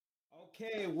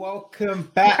Okay,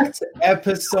 welcome back to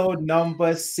episode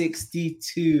number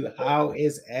 62. How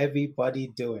is everybody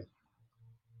doing?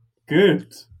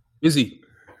 Good. Busy.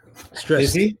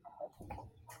 Stressed. Busy?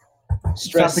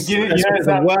 Stress because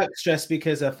of work, stress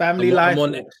because of family life.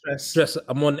 Stress.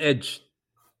 I'm on edge.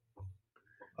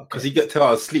 Because you get to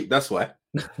out of sleep, that's why.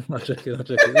 I'm checking. We're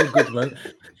good, man.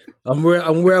 I'm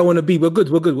where I want to be. We're good.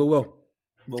 We're well.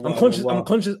 I'm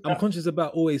conscious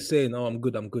about always saying, "Oh, I'm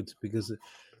good," because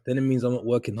then it means I'm not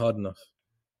working hard enough.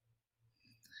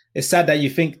 It's sad that you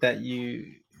think that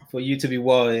for you to be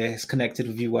well is connected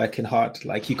with you working hard.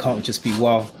 Like you can't just be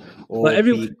well or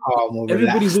be calm or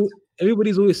relaxed.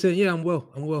 Everybody's always saying, "Yeah, I'm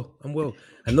well,"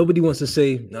 and nobody wants to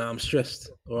say, "Nah, I'm stressed,"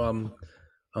 or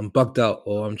I'm bugged out,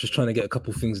 or I'm just trying to get a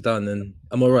couple things done, and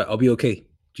I'm all right. I'll be okay. Do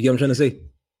you get what I'm trying to say?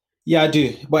 Yeah, I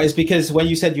do. But it's because when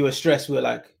you said you were stressed, we were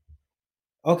like,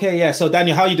 okay, yeah. So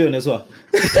Daniel, how are you doing as well?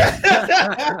 Good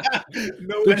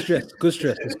stress. It's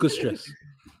good stress.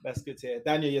 That's good to hear.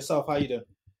 Daniel, yourself, how are you doing?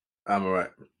 I'm all right.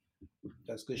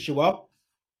 That's good. Shawab?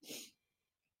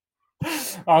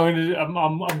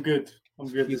 I'm good.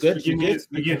 You good?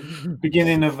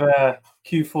 Beginning of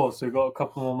Q4, so we've got a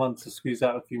couple more months to squeeze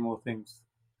out a few more things.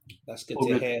 That's good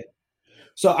to hear.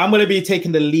 So I'm going to be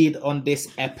taking the lead on this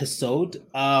episode.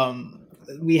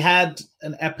 We had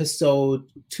an episode,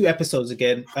 two episodes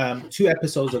ago,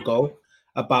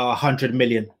 about 100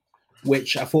 million,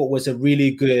 which I thought was a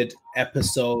really good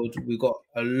episode. We got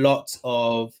a lot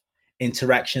of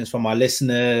interactions from our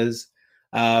listeners.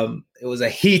 It was a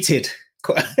heated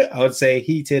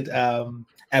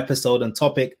episode and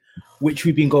topic, which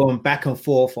we've been going back and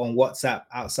forth on WhatsApp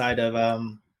outside of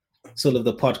sort of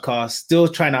the podcast, still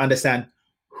trying to understand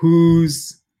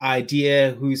whose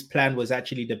idea, whose plan was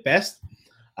actually the best.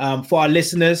 For our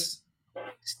listeners,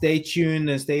 stay tuned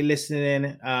and stay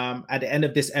listening. At the end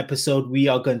of this episode, we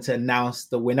are going to announce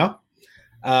the winner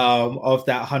of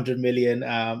that 100 million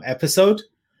episode.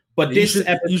 But you should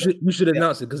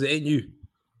announce it because it ain't you.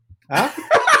 Huh?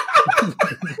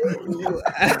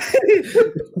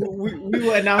 we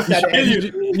will announce that at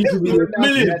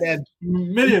the end.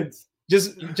 Millions.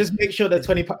 Just make sure the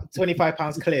 25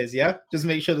 pounds clears, yeah? Just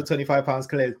make sure the 25 pounds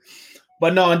clears.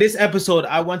 But no, on this episode,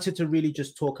 I wanted to really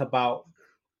just talk about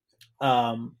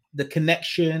the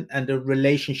connection and the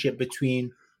relationship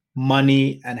between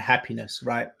money and happiness,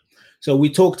 right? So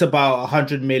we talked about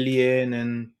 100 million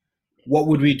and what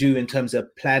would we do in terms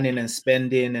of planning and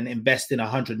spending and investing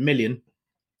 100 million.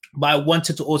 But I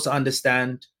wanted to also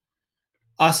understand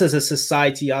us as a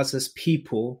society, us as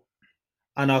people,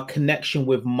 and our connection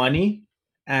with money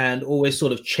and always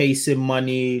sort of chasing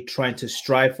money, trying to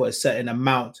strive for a certain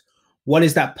amount. What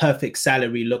does that perfect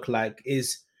salary look like?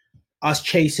 Is us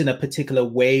chasing a particular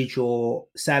wage or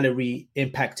salary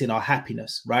impacting our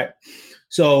happiness, right?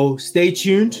 So stay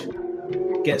tuned,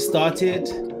 get started,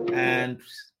 and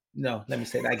no, let me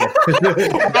say that again.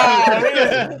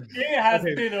 It has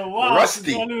been a while.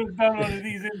 Rusty.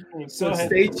 So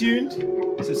stay tuned,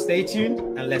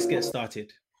 and let's get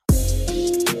started.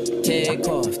 Take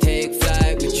off, take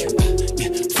flight with you.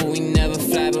 We never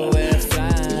fly, but we're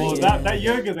flying. Well, that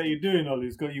yoga that you're doing,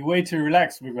 Ollie's got you way too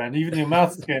relaxed, big man. Even your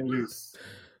mouth's getting loose.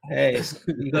 Hey,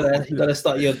 you gotta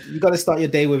start your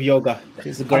day with yoga.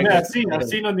 It's a great. I've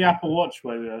seen on the Apple Watch,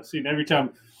 by the way. I've seen every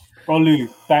time Olu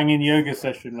banging yoga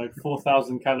session like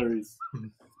 4,000 calories.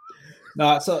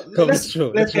 No, so let's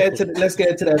get into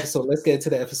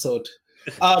the episode.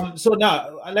 So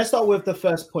now let's start with the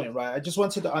first point, right? I just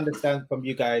wanted to understand from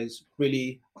you guys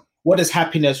really what does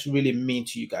happiness really mean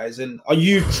to you guys, and are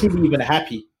you truly even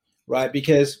happy, right?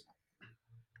 Because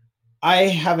I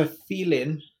have a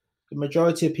feeling the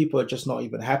majority of people are just not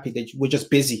even happy. We're just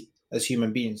busy as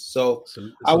human beings. So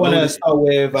I want to start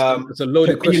with it's a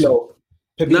loaded question. No,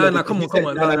 come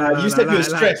on. You said you were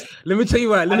stressed. Let me tell you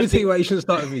why you shouldn't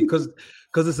start with me because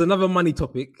it's another money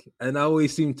topic, and I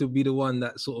always seem to be the one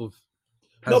that sort of.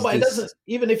 No, but it doesn't.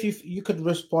 Even if you could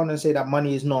respond and say that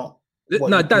money is not.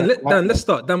 Dan, let's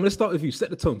start. Dan, let's start with you.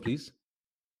 Set the tone, please.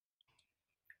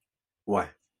 Why?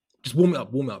 Just warm it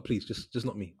up, please. Just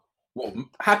not me. Well,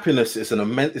 happiness is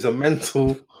a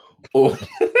mental or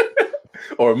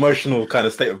or emotional kind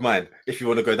of state of mind. If you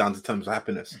want to go down to terms of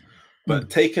happiness, but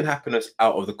taking happiness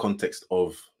out of the context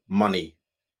of money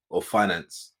or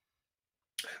finance,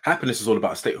 happiness is all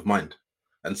about a state of mind,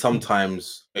 and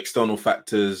sometimes external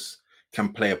factors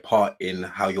can play a part in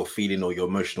how you're feeling or your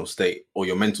emotional state or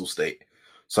your mental state.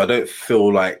 So I don't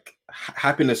feel like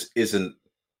happiness isn't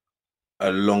a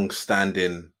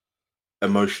long-standing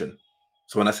emotion.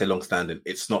 So when I say long-standing,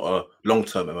 it's not a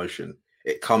long-term emotion.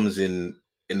 It comes in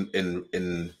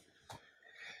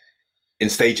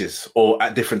stages or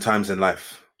at different times in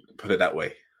life. put it that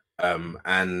way.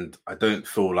 And I don't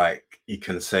feel like you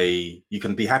can say you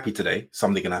can be happy today.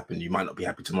 Something can happen. You might not be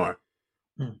happy tomorrow.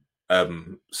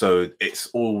 So it's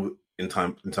all in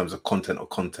terms of content or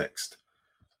context.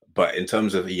 But in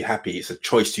terms of are you happy, it's a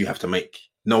choice you have to make.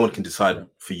 No one can decide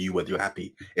for you whether you're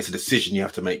happy. It's a decision you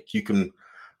have to make. You can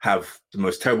have the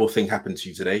most terrible thing happen to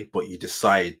you today, but you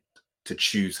decide to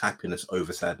choose happiness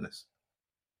over sadness.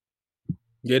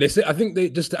 Yeah, they say. I think they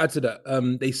just to add to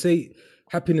that. They say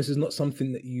happiness is not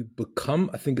something that you become.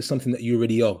 I think it's something that you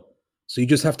already are. So you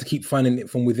just have to keep finding it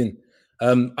from within.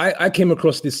 I came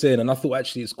across this saying, and I thought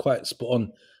actually it's quite spot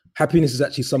on. Happiness is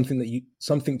actually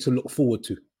something to look forward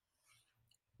to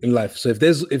in life. So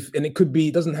and it could be,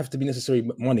 it doesn't have to be necessarily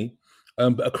money,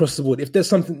 but across the board, if there's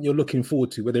something you're looking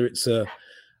forward to, whether it's a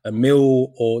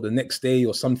meal or the next day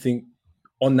or something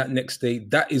on that next day,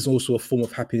 that is also a form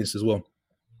of happiness as well.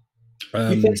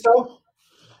 You think so?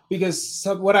 Because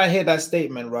when I hear that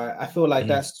statement, right, I feel like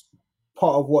that's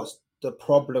part of what's the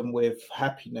problem with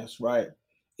happiness, right?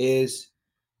 Is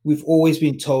we've always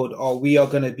been told, oh, we are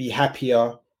going to be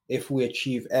happier if we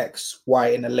achieve X, Y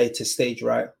in a later stage,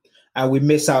 right? And we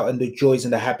miss out on the joys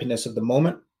and the happiness of the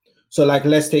moment. So like,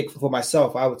 let's take for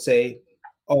myself, I would say,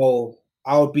 oh,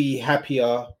 I'll be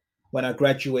happier when I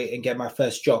graduate and get my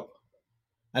first job.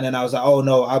 And then I was like, oh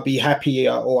no, I'll be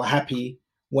happier or happy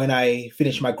when I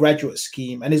finish my graduate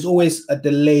scheme. And it's always a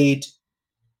delayed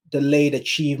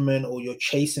achievement, or you're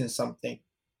chasing something,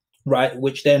 right?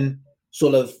 Which then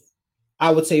sort of, I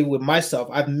would say with myself,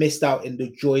 I've missed out in the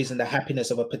joys and the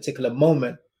happiness of a particular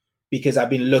moment because I've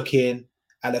been looking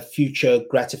at a future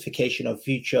gratification or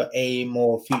future aim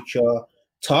or future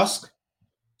task.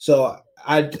 So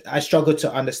I struggle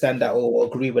to understand that or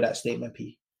agree with that statement,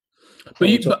 P.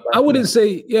 But I wouldn't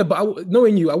say,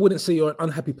 knowing you, I wouldn't say you're an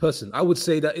unhappy person. I would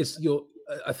say that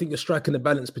I think you're striking a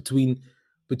balance between,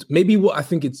 but maybe what I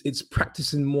think it's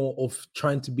practicing more of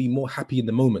trying to be more happy in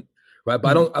the moment, right?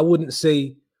 But I wouldn't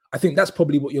say, I think that's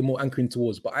probably what you're more anchoring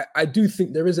towards. But I do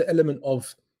think there is an element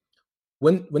of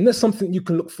when there's something you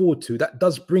can look forward to, that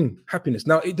does bring happiness.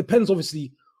 Now, it depends,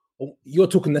 obviously, you're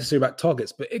talking necessarily about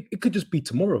targets, but it could just be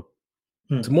tomorrow.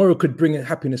 Tomorrow could bring in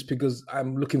happiness because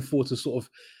I'm looking forward to sort of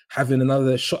having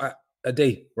another shot at a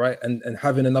day, right? And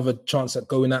having another chance at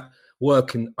going at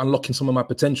work and unlocking some of my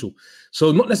potential.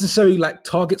 So not necessarily like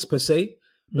targets per se,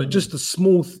 but just the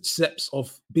small steps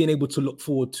of being able to look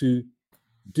forward to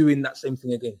doing that same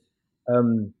thing again.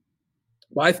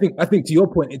 But I think to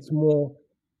your point, it's more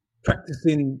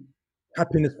practicing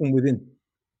happiness from within.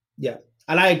 Yeah.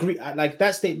 And I agree. Like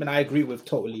that statement, I agree with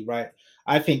totally, right?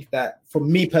 I think that for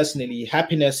me personally,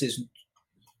 happiness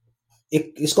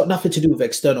it's got nothing to do with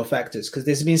external factors, because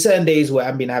there's been certain days where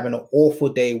I've been having an awful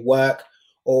day, work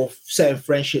or certain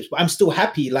friendships, but I'm still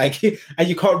happy. Like, and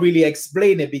you can't really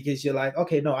explain it because you're like,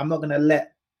 okay, no, I'm not going to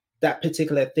let that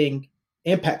particular thing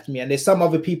impact me. And there's some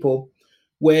other people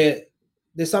where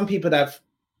there's some people that I've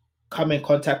come in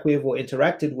contact with or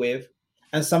interacted with,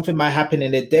 and something might happen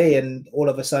in a day and all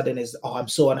of a sudden is, oh, I'm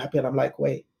so unhappy. And I'm like,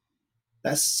 wait,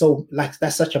 that's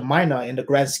such a minor in the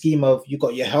grand scheme of, you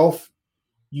got your health,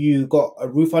 you got a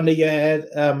roof under your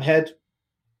head,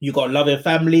 you got a loving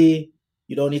family,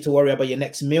 you don't need to worry about your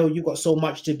next meal. You got so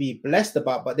much to be blessed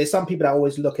about. But there's some people that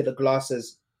always look at the glass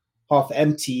as half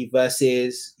empty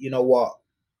versus, you know what,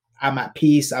 I'm at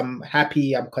peace, I'm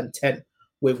happy, I'm content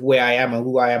with where I am and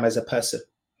who I am as a person.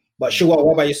 But Shuwa,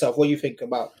 what about yourself? What do you think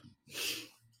about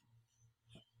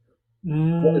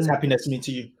what does happiness mean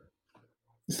to you?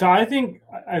 So I think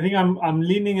I'm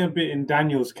leaning a bit in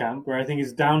Daniel's camp, where I think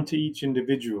it's down to each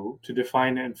individual to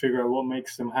define it and figure out what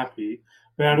makes them happy.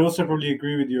 But I'd also probably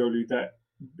agree with you, Olu, that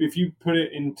if you put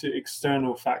it into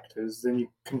external factors, then you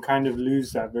can kind of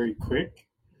lose that very quick.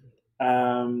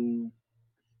 Generally,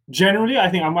 I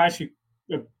think I'm actually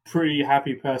a pretty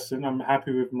happy person. I'm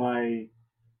happy with my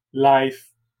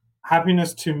life.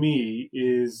 Happiness to me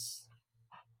is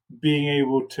being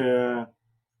able to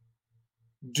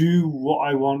do what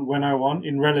I want when I want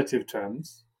in relative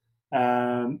terms.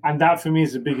 And that for me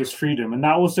is the biggest freedom. And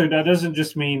that doesn't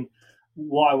just mean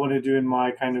what I want to do in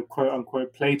my kind of quote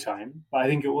unquote playtime, but I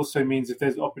think it also means if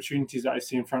there's opportunities that I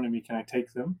see in front of me, can I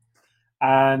take them?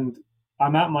 And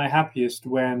I'm at my happiest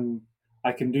when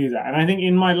I can do that. And I think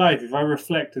in my life, if I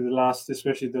reflect to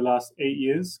especially the last 8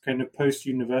 years, kind of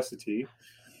post-university,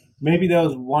 maybe there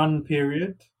was one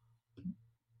period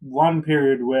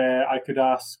where I could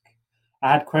ask,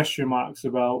 I had question marks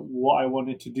about what I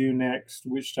wanted to do next,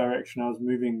 which direction I was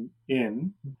moving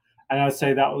in. And I'd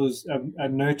say that was a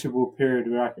notable period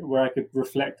where I could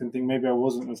reflect and think maybe I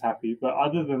wasn't as happy. But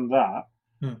other than that,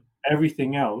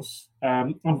 everything else,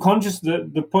 I'm conscious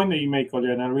that the point that you make,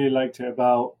 Ollie, and I really liked it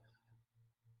about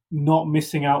not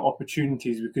missing out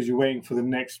opportunities because you're waiting for the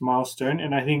next milestone.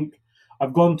 And I think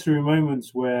I've gone through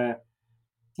moments where,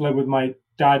 like with my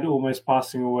dad almost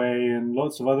passing away and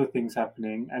lots of other things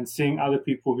happening, and seeing other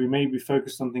people who maybe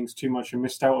focused on things too much and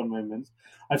missed out on moments.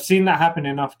 I've seen that happen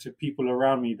enough to people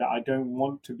around me that I don't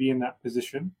want to be in that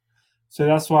position. So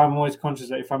that's why I'm always conscious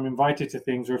that if I'm invited to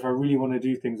things or if I really want to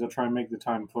do things, I'll try and make the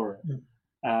time for it.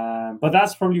 But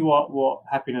that's probably what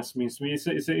happiness means to me. It's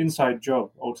an inside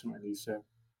job ultimately. So,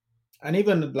 and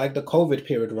even like the COVID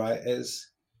period, right, has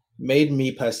made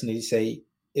me personally say,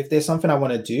 if there's something I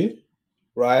want to do,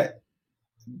 right,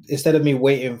 instead of me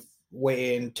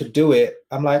waiting to do it,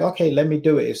 I'm like, okay, let me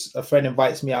do it. If a friend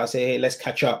invites me out, I say, hey, let's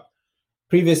catch up.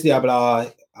 Previously, I'd be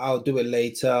like, I'll do it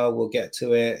later. We'll get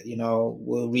to it.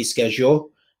 We'll reschedule.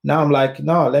 Now I'm like,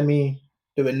 no, let me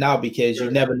do it now because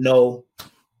you never know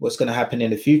what's going to happen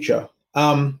in the future.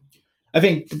 I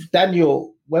think,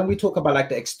 Daniel, when we talk about like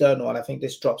the external, and I think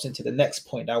this drops into the next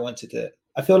point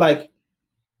I feel like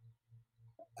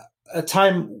a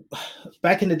time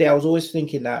back in the day, I was always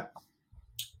thinking that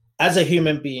as a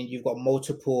human being, you've got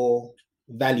multiple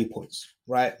value points,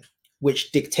 right?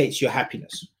 Which dictates your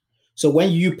happiness. So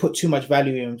when you put too much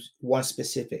value in one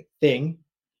specific thing,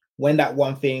 when that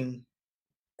one thing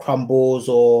crumbles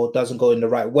or doesn't go in the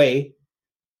right way,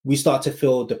 we start to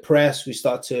feel depressed. We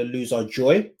start to lose our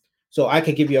joy. So I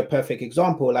could give you a perfect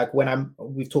example. Like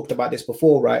we've talked about this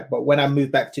before, right? But when I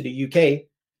moved back to the UK,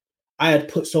 I had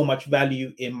put so much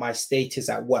value in my status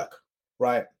at work,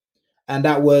 right? And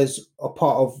that was a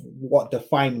part of what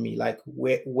defined me, like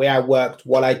where I worked,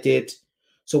 what I did.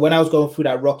 So when I was going through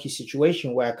that rocky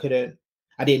situation where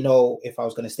I didn't know if I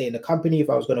was going to stay in the company, if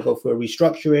I was going to go through a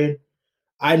restructuring,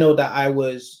 I know that I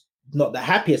was not the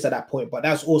happiest at that point, but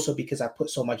that's also because I put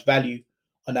so much value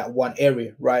on that one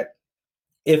area, right?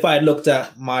 If I looked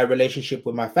at my relationship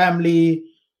with my family,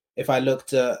 if I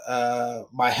looked at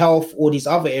my health, all these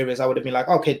other areas, I would have been like,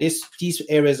 okay, these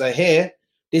areas are here.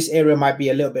 This area might be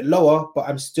a little bit lower, but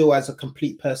I'm still as a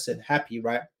complete person happy,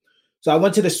 right? So I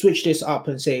wanted to switch this up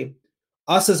and say,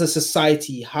 us as a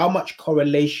society, how much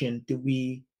correlation do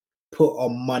we put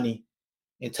on money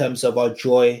in terms of our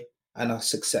joy and our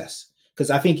success? Because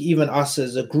I think even us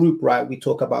as a group, right, we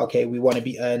talk about, okay, we want to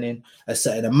be earning a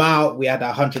certain amount. We had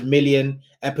 100 million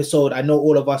episode. I know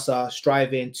all of us are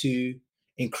striving to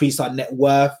increase our net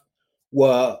worth.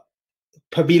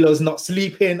 Pabilo's not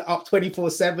sleeping, up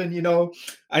 24/7,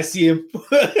 I see him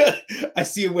I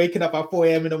see him waking up at 4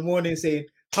 a.m. in the morning saying,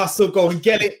 hustle, go and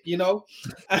get it,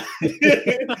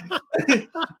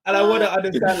 And I want to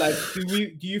understand, like,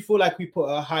 do you feel like we put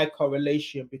a high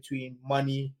correlation between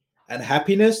money and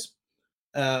happiness?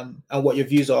 And what your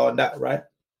views are on that, right?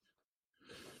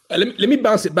 Let me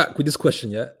bounce it back with this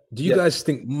question, yeah? Do you guys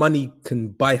think money can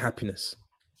buy happiness?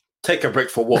 Take a break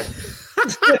for what?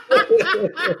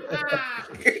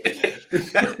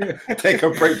 Take a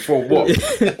break for what?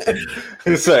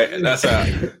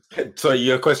 So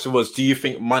your question was, do you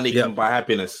think money can buy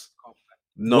happiness?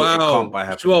 No, it can't buy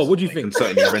happiness. Well, what do you think?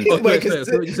 Certainly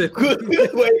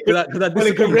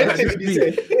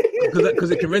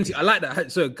because it can rent it. I like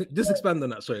that. So just expand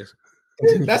on that. Sorry.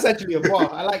 That's actually a bar.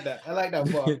 I like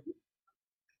that bar.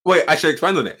 Wait, I should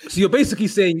expand on it. So you're basically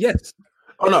saying yes.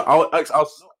 Oh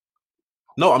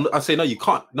no, I'm saying no. You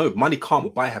can't. No, money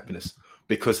can't buy happiness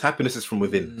because happiness is from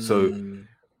within. So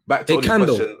back to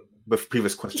the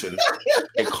previous question.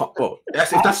 It can't. Well,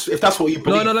 if that's what you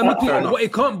believe. No. What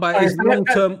it can't buy is long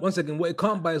term. One second. What it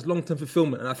can't buy is long term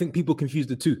fulfillment, and I think people confuse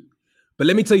the two. But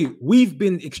let me tell you, we've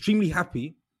been extremely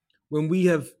happy when we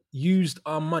have used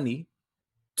our money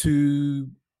to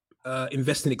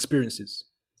invest in experiences.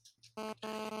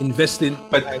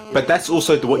 But that's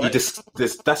also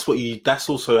that's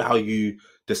also how you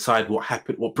decide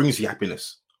what brings you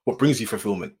happiness, what brings you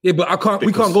fulfillment. Yeah, but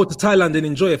we can't go to Thailand and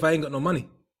enjoy if I ain't got no money.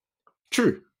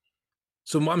 True.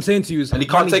 So what I'm saying to you is, and you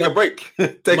can't take a break. A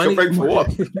break for what?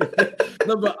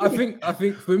 No, but I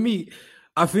think for me,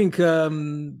 I think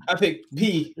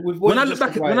P. When I look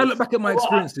back at my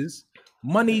experiences,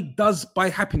 money does buy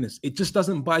happiness. It just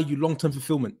doesn't buy you long-term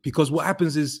fulfillment, because what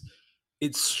happens is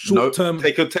it's short-term.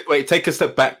 Take a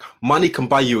step back. Money can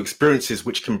buy you experiences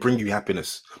which can bring you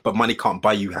happiness, but money can't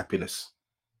buy you happiness.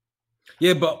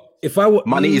 Yeah, but if I were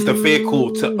money is the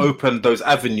vehicle to open those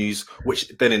avenues, which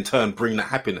then in turn bring that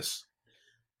happiness.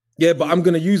 Yeah, but I'm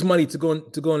gonna use money to go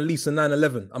and lease a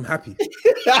 911. I'm happy.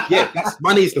 Yeah,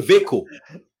 money is the vehicle.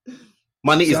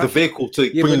 Money is the vehicle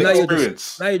to bring an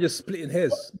experience. Now you're just splitting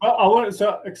hairs.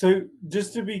 So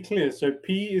just to be clear, so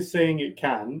P is saying it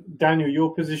can. Daniel,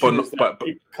 your position is that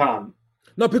it can't.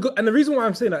 No, because and the reason why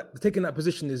I'm saying that, taking that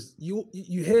position is you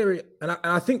hear it, and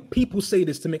I think people say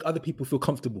this to make other people feel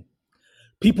comfortable.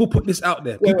 People put this out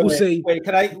there. People say, "Wait,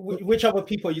 can I? Which other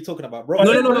people are you talking about, bro?"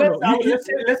 No.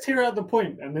 Let's hear out the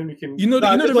point, and then we can. You know the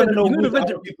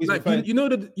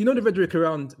rhetoric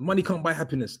around money can't buy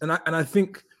happiness, and I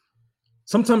think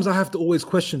sometimes I have to always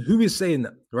question who is saying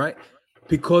that, right?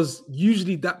 Because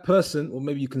usually that person, or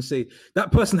maybe you can say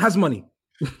that person has money.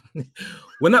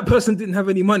 When that person didn't have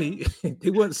any money, they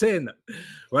weren't saying that,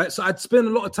 right? So I'd spend a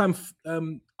lot of time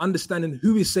understanding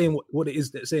who is saying what it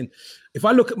is they're saying. If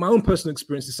I look at my own personal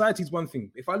experience, society is one thing.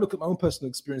 If I look at my own personal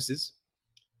experiences,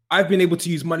 I've been able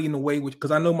to use money in a way because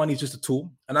I know money is just a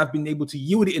tool, and I've been able to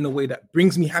yield it in a way that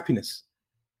brings me happiness.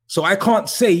 So I can't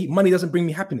say money doesn't bring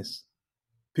me happiness,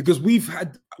 because I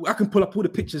can pull up all the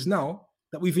pictures now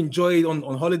that we've enjoyed on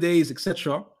holidays,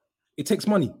 etc. It takes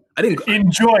money. I didn't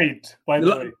enjoyed, by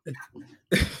the way.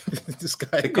 This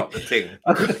guy got the thing.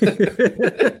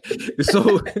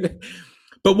 So,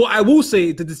 but what I will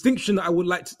say, the distinction that I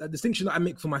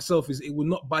make for myself is it will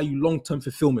not buy you long-term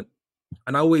fulfillment,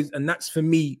 and that's for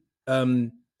me.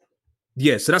 So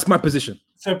that's my position.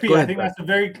 So, Pete, I think that's a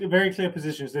very, very clear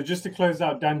position. So, just to close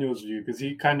out Daniel's view, because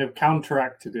he kind of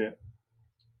counteracted it.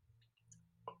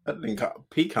 I think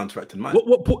P counteracted mine.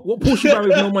 What Porsche bar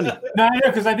with no money? No,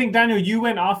 because I think Daniel, you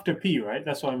went after P, right?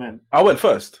 That's what I meant. I went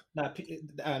first. No,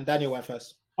 Daniel went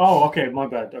first. Oh, okay, my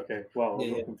bad. Okay, well,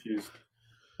 I got confused.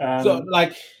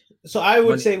 So I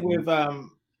would say with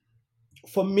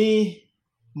for me,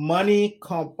 money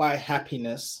can't buy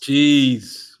happiness.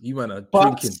 Jeez, you man are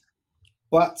drinking.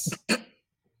 But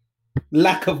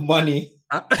lack of money,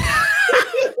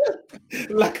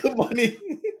 lack of money.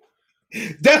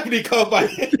 Definitely can't buy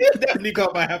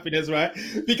happiness, right?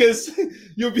 Because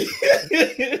you'll be.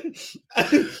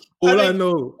 I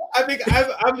know. I think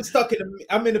I'm stuck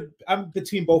I'm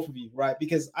between both of you, right?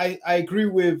 Because I agree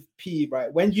with P,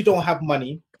 right? When you don't have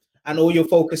money and all you're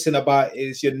focusing about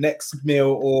is your next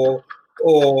meal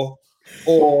or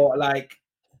like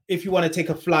if you want to take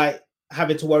a flight,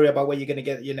 having to worry about where you're gonna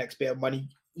get your next bit of money.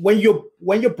 When you're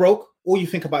broke, all you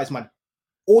think about is money.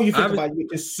 All you think about, you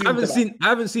consume. I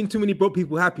haven't seen too many broke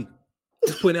people happy.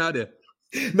 Just putting it out there.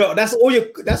 No, that's all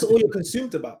you're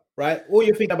consumed about, right? All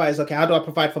you think about is, okay, how do I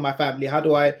provide for my family? How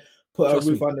do I put a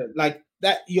roof on it? Like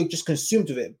that, you're just consumed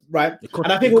with it, right?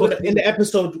 And I think in the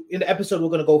episode we're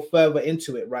gonna go further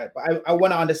into it, right? But I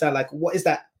want to understand, like, what is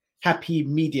that happy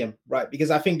medium, right? Because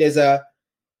I think there's a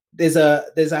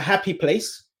happy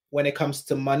place when it comes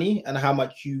to money and how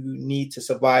much you need to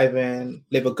survive and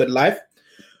live a good life.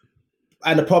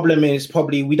 And the problem is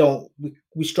probably we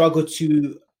struggle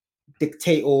to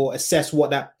dictate or assess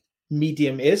what that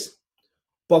medium is.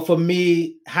 But for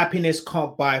me, happiness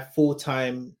can't buy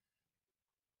full-time.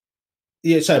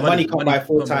 Money can't buy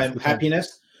full-time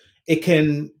happiness.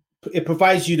 It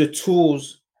provides you the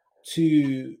tools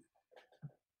to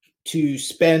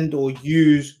spend or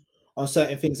use on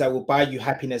certain things that will buy you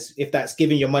happiness. If that's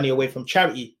giving your money away from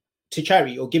charity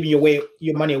or giving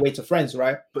your money away to friends,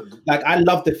 right? But like, I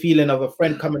love the feeling of a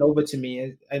friend coming over to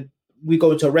me and we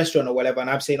go into a restaurant or whatever, and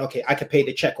I'm saying, okay, I could pay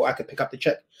the check or I could pick up the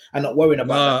check and not worrying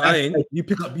about that. I ain't. You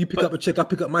pick up a check, I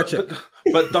pick up my check.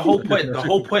 But the whole point.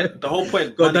 Go ahead,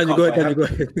 Daniel.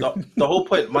 The whole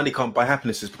point, money can't buy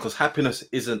happiness, is because happiness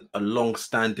isn't a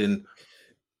long-standing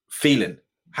feeling.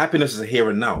 Happiness is a here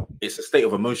and now. It's a state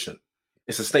of emotion.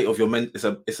 It's a state of your it's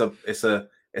a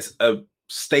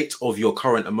state of your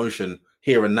current emotion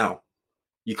here and now.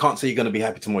 You can't say you're going to be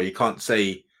happy tomorrow. You can't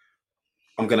say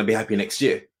I'm going to be happy next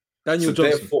year. Daniel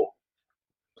Johnson.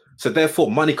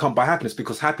 Therefore, money can't buy happiness,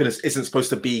 because happiness isn't supposed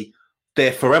to be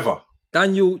there forever.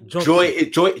 Daniel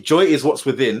Johnson. Joy is what's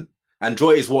within, and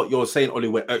joy is what you're saying, Ollie,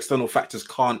 where external factors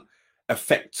can't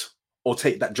affect or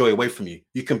take that joy away from you.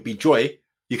 You can be joy.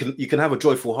 You can have a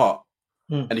joyful heart,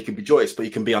 and you can be joyous, but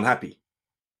you can be unhappy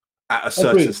at a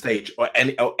certain stage or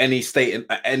any state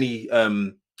at any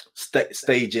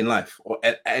stage in life or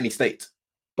at any state.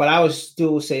 But I would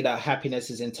still say that happiness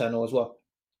is internal as well,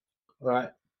 right?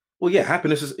 Well, yeah,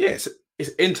 happiness is it's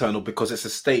internal because it's a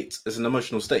state, it's an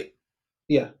emotional state.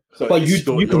 Yeah, so but you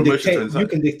can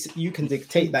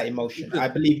dictate that emotion. I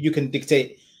believe you can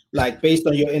dictate, like, based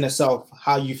on your inner self,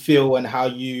 how you feel and how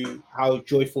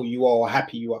joyful you are or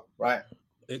happy you are, right?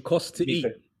 It costs to eat.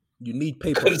 You need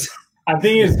paper. I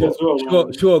think it's as well.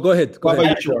 Sure, go ahead.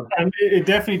 And it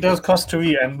definitely does cost to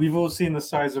eat, and we've all seen the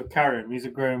size of Karim. He's a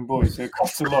growing boy, so it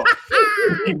costs a lot.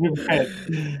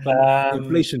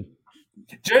 Inflation.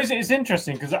 Jose, it's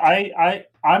interesting because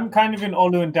I'm kind of in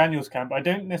Olu and Daniel's camp. I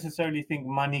don't necessarily think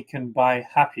money can buy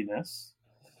happiness,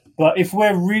 But if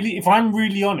I'm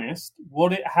really honest,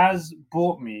 what it has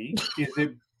bought me is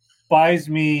it buys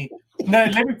me. No,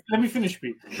 let me finish.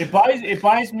 It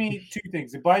buys me two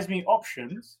things. It buys me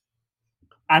options,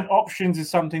 and options is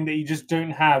something that you just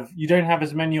don't have. You don't have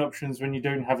as many options when you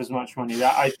don't have as much money.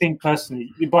 That I think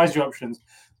personally, it buys you options.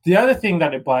 The other thing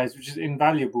that it buys, which is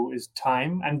invaluable, is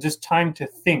time, and just time to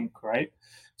think. Right.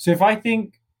 So if I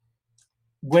think,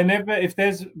 if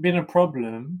there's been a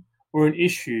problem or an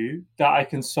issue that I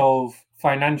can solve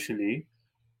financially,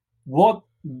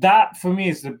 that for me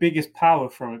is the biggest power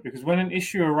from it, because when an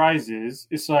issue arises,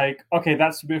 it's like, okay,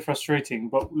 that's a bit frustrating,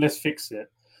 but let's fix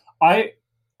it.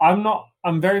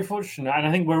 I'm very fortunate, and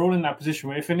I think we're all in that position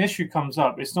where if an issue comes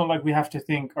up, it's not like we have to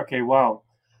think, okay, wow,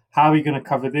 how are we going to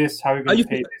cover this? How are we going to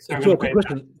pay this? Quick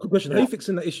question. How are you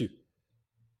fixing that issue?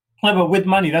 No, but with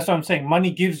money, that's what I'm saying.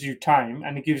 Money gives you time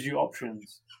and it gives you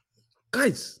options.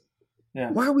 Guys,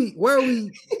 yeah. Why are we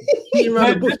beating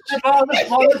around the bush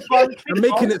and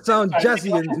making it sound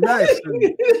jazzy and nice?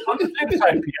 On the flip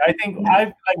side, Pete, I think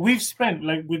we've spent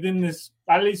within this,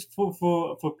 at least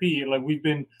for Pete, we've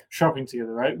been shopping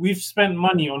together, right? We've spent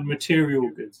money on material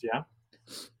goods, yeah.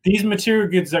 These material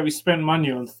goods that we spend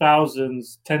money on,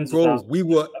 thousands, tens of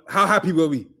thousands. How happy were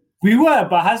we? We were,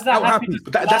 but has that happened?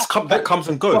 That comes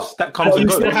and goes. That comes and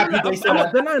goes. I'm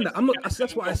not denying that.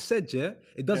 That's what I said. Yeah,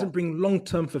 it doesn't bring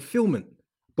long-term fulfillment,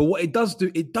 but what it does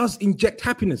do, it does inject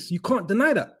happiness. You can't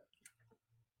deny that.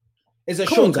 It's a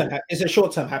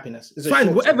short-term happiness. It's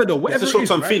whatever it's a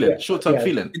short-term feeling. Short-term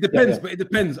feeling. It depends, but it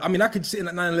depends. I mean, I could sit in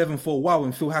at 9/11 for a while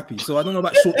and feel happy. So I don't know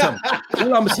about short-term.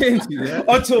 All I'm saying to you,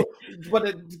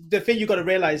 but the thing you got to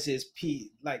realize is,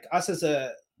 Pete, like us as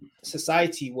a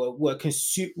society, we're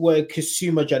a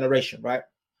consumer generation, right?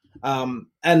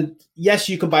 And yes,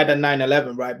 you can buy the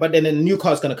 911, right? But then a new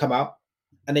car is going to come out,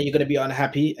 and then you're going to be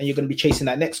unhappy, and you're going to be chasing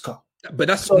that next car. But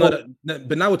that's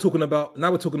but now we're talking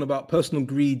about personal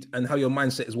greed and how your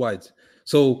mindset is wide.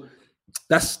 So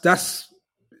that's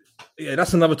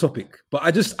another topic. But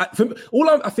I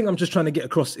think I'm just trying to get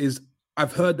across is,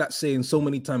 I've heard that saying so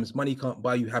many times: money can't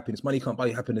buy you happiness. Money can't buy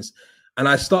you happiness. And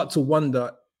I start to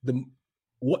wonder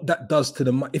what that does to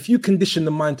the mind. If you condition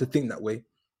the mind to think that way,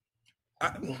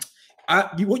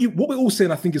 what we're all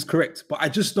saying, I think, is correct. But I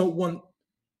just don't want.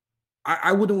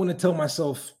 I wouldn't want to tell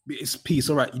myself it's peace.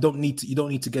 All right, you don't need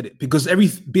to get it, because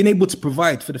being able to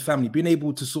provide for the family, being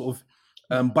able to sort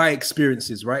of buy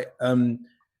experiences, right?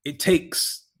 It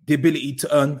takes the ability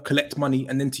to earn, collect money,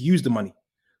 and then to use the money.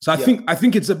 So I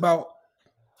think it's about,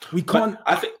 we can't.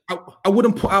 I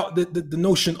wouldn't put out the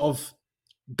notion of,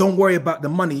 don't worry about the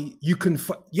money. You can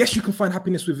find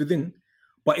happiness within,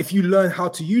 but if you learn how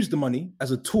to use the money as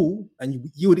a tool and you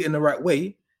yield it in the right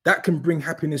way, that can bring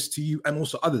happiness to you and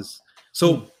also others.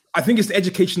 So I think it's the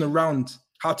education around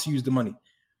how to use the money.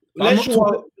 Let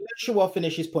Shawal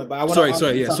finish his point, but I want I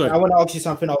want to ask you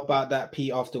something about that,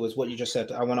 Pete, afterwards. What you just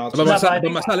said, I want to ask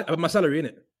about my salary,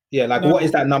 innit? Yeah, what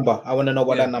is that number? I want to know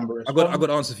what that number is. I got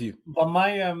an answer for you. But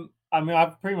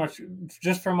I've pretty much,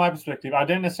 just from my perspective, I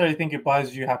don't necessarily think it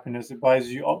buys you happiness. It buys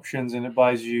you options and it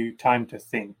buys you time to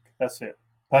think. That's it,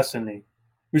 personally.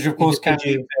 Which, of course, can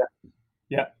be.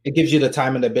 Yeah, it gives you the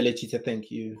time and the ability to think.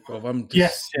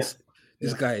 Yes.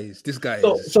 This guy. So this guy.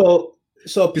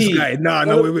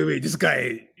 Wait. This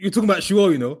guy. You're talking about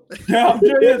Shuo, you know? Yeah,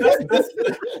 that's.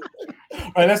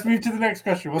 All right, let's move to the next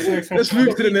question. What's the next question? Let's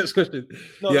move to the next question.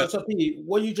 So Pete,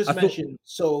 what you just mentioned.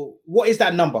 So what is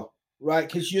that number? Right,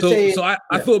 because you say. So I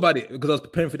thought about it because I was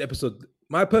preparing for the episode.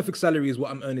 My perfect salary is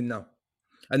what I'm earning now,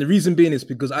 and the reason being is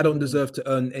because I don't deserve to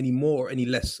earn any more or any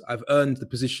less. I've earned the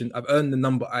position. I've earned the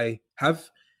number I have,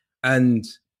 and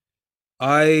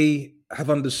I have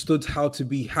understood how to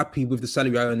be happy with the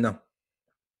salary I earn now.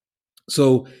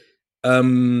 So,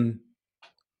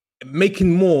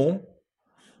 making more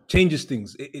changes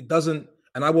things. It doesn't,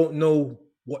 and I won't know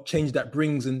what change that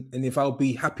brings, and if I'll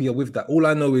be happier with that. All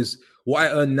I know is what I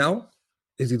earn now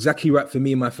is exactly right for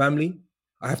me and my family.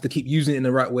 I have to keep using it in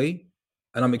the right way,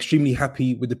 and I'm extremely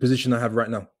happy with the position I have right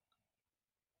now.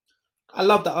 I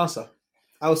love the answer.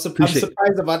 I'm surprised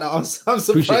about that answer. I'm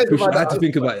surprised about that. I had to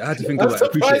think about it. I'm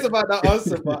surprised about that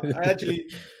answer, but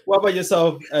what about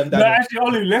yourself? No, actually,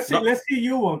 Olu, let's hear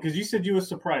your one, because you said you were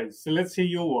surprised. So let's hear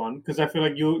your one, because I feel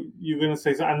like you're going to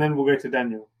say something, and then we'll go to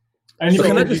Daniel. So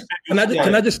can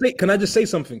I just say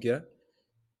something? Yeah,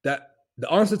 that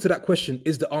the answer to that question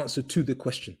is the answer to the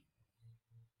question.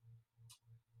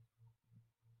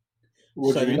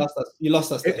 So you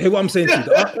lost us. Hear what I'm saying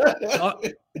to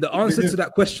you. The answer to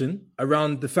that question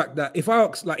around the fact that if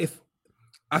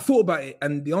I thought about it,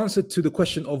 and the answer to the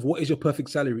question of what is your perfect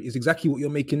salary is exactly what you're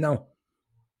making now.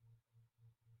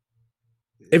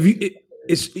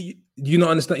 it's you not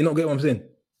understand. You not get what I'm saying.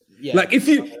 Yeah. Like if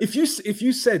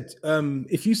you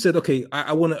said okay,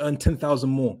 I want to earn 10,000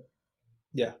 more.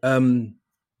 Yeah.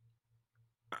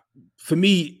 For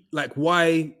me, like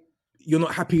why you're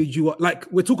not happy as you are.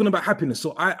 Like we're talking about happiness,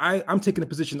 so I'm taking a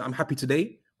position that I'm happy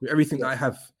today with everything that I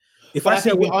have. If But I I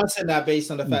think want, you're answering that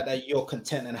based on the fact that you're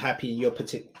content and happy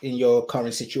in your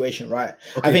current situation, right?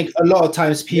 Okay. I think a lot of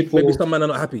times maybe some men are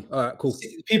not happy. All right, cool.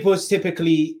 People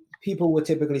would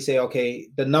typically say, okay,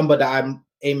 the number that I'm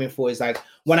aiming for is like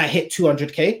when I hit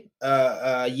 200K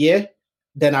a year,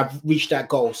 then I've reached that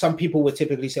goal. Some people would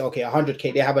typically say, okay,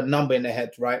 100K, they have a number in their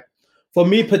head, right? For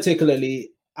me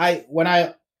particularly, when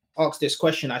I asked this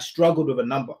question, I struggled with a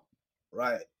number,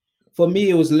 right? For me,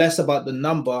 it was less about the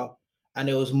number and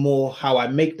it was more how I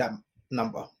make that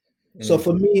number. So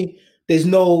for me, there's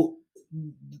no,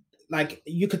 like,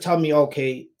 you could tell me,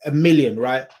 okay, 1 million,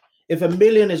 right? If 1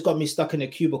 million has got me stuck in a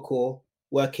cubicle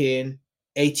working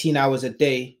 18 hours a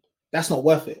day, that's not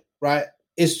worth it, right?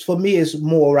 It's for me, it's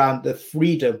more around the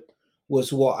freedom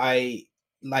was what I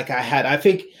had. I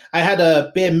think I had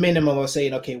a bare minimum of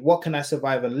saying, okay, what can I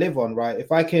survive and live on, right?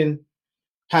 If I can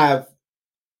have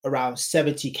around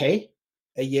 70K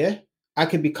a year, I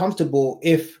could be comfortable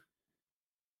if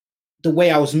the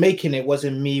way I was making it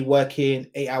wasn't me working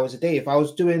 8 hours a day. If I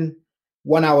was doing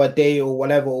 1 hour a day or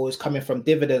whatever was coming from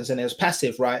dividends and it was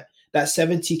passive, right? That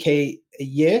 70K a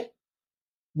year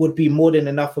would be more than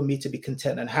enough for me to be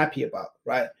content and happy about,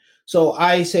 right? So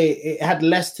I say it had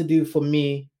less to do for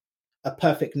me a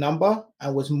perfect number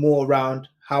and was more around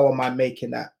how am I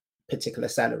making that particular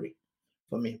salary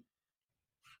for me.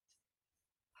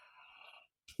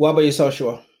 What about yourself,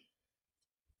 Shua?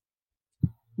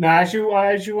 Now, I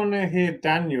actually want to hear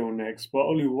Daniel next, but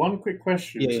only one quick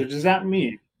question. Yeah. So does that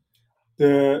mean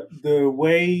the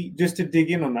way, just to dig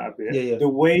in on that a bit, the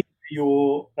way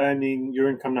you're earning your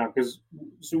income now, because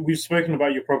we've spoken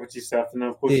about your property stuff, and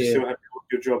of course you still have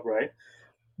your job, right?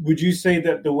 Would you say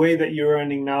that the way that you're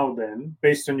earning now, then,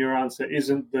 based on your answer,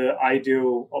 isn't the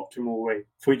ideal, optimal way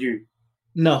for you?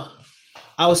 No,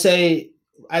 I would say,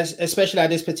 especially at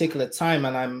this particular time,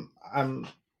 and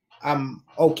I'm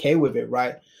okay with it,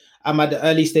 right? I'm at the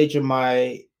early stage of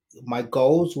my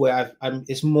goals where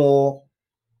it's more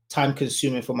time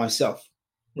consuming for myself,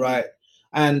 right?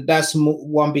 And that's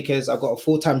one because I've got a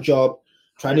full-time job,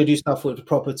 trying to do stuff with the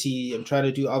property and trying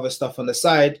to do other stuff on the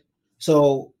side.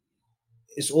 So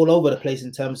it's all over the place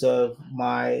in terms of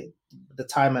the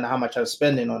time and how much I'm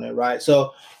spending on it, right?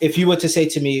 So if you were to say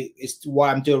to me, it's what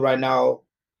I'm doing right now,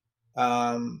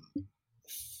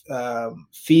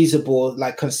 feasible,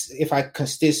 like if I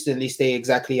consistently stay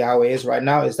exactly how it is right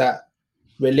now, is that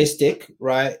realistic,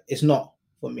 right? It's not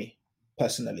for me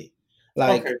personally.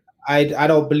 Like, okay. I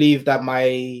don't believe that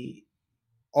my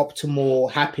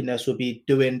optimal happiness would be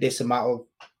doing this amount of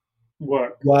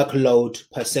workload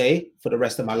per se for the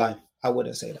rest of my life. I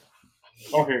wouldn't say that.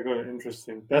 Okay, good.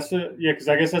 Interesting. Because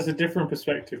I guess that's a different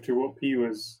perspective to what P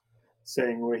was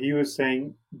saying, where he was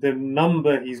saying the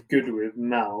number he's good with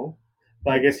now,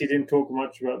 but I guess he didn't talk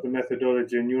much about the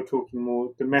methodology, and you're talking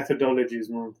more, the methodology is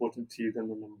more important to you than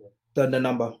the number. Than the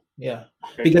number, yeah.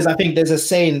 Okay. Because I think there's a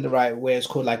saying, right, where it's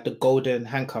called like the golden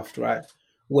handcuff, right?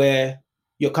 Where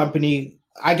your company,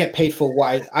 I get paid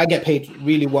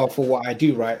really well for what I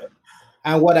do, right?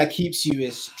 And what that keeps you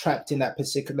is trapped in that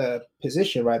particular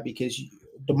position, right? Because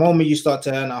the moment you start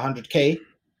to earn 100K,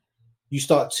 you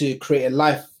start to create a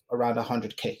life around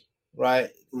 100K, right?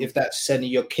 Mm-hmm. If that's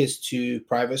sending your kids to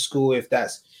private school, if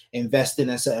that's investing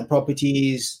in certain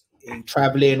properties, in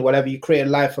traveling, whatever, you create a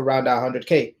life around that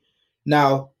 100K.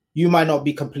 Now, you might not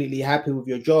be completely happy with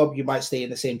your job. You might stay in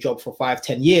the same job for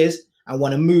 5-10 years and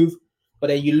want to move. But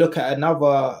then you look at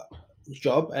another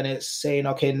job and it's saying,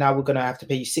 okay, now we're going to have to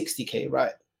pay you 60K,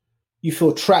 right? You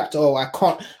feel trapped. Oh, I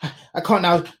can't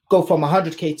now go from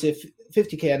 100K to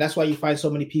 50K. And that's why you find so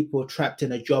many people trapped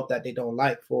in a job that they don't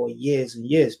like for years and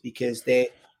years, because they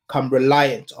become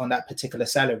reliant on that particular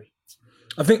salary.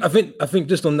 I think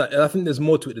just on that, I think there's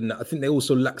more to it than that. I think they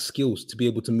also lack skills to be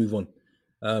able to move on.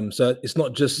 So it's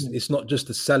not just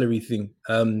the salary thing.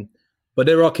 But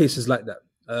there are cases like that.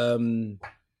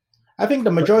 I think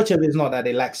the majority of it is not that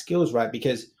they lack skills, right?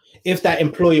 Because if that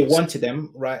employer wanted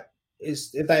them, right,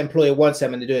 if that employer wants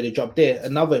them and they're doing a job there,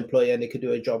 another employer and they could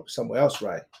do a job somewhere else,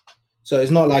 right? So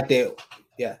it's not like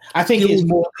I think it's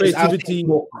more creativity,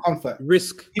 more comfort,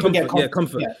 risk, comfort.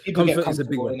 Comfort. Yeah, people comfort get is a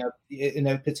big one in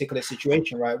a particular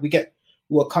situation, right?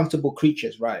 We're comfortable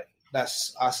creatures, right?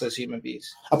 That's us as human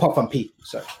beings, apart from Pete.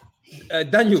 So,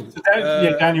 Daniel,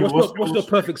 Daniel, what's your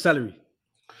perfect salary?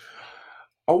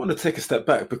 I want to take a step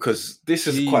back because this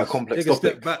is Jeez, quite a complex take a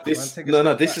step topic. back, This man. Take a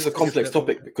step this back. is a Take a complex step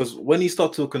topic back. because when you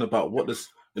start talking about what do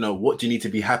you need to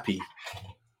be happy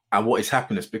and what is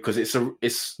happiness, because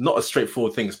it's not a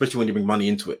straightforward thing, especially when you bring money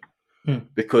into it.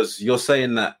 Because you're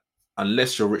saying that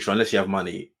unless you're rich or unless you have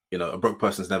money, a broke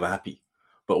person's never happy.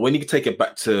 But when you take it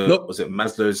back to was it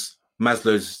Maslow's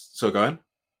so go on?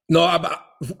 No,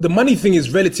 the money thing is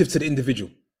relative to the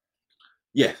individual.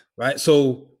 Yeah. Right.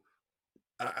 So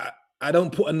I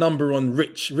don't put a number on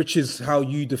rich. Rich is how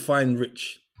you define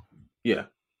rich. Yeah.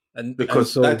 And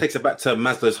because so, that takes it back to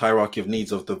Maslow's hierarchy of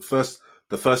needs of the first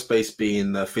base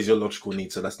being the physiological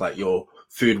needs. So that's like your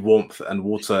food, warmth, and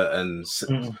water, and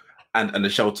the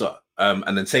shelter.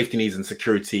 And then safety needs and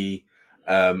security,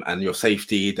 and your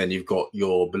safety. Then you've got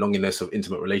your belongingness of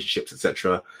intimate relationships,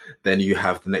 etc. Then you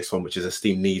have the next one, which is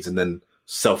esteem needs, and then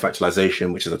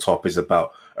self-actualization, which is the top, is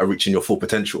about reaching your full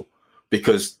potential.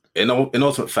 Because in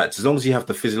ultimate fact, as long as you have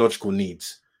the physiological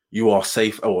needs, you are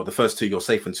safe. Oh, the first two, you're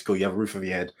safe and secure. You have a roof over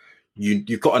your head.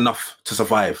 You've got enough to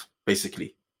survive,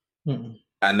 basically. And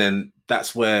then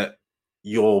that's where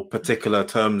your particular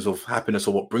terms of happiness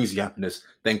or what brings you happiness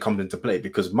then comes into play,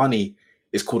 because money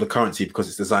is called a currency because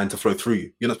it's designed to flow through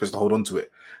you. You're not supposed to hold on to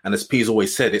it. And as P's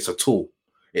always said, it's a tool.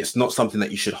 It's not something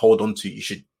that you should hold on to.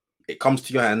 It comes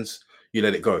to your hands, you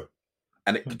let it go.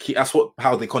 And that's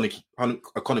how the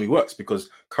economy works, because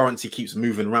currency keeps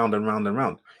moving round and round and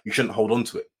round. You shouldn't hold on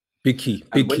to it. Big key.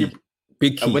 And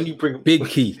when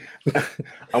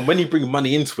you bring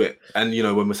money into it, and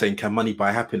when we're saying, can money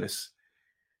buy happiness?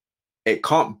 It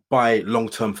can't buy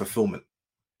long-term fulfillment.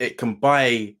 It can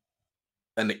buy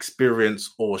an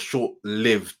experience or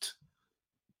short-lived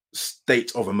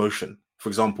state of emotion. For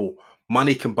example,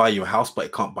 money can buy you a house, but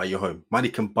it can't buy your home. Money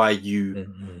can buy you,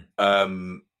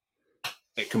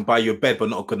 it can buy you a bed, but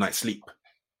not a good night's sleep.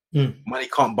 Money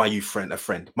can't buy you a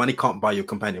friend. Money can't buy you a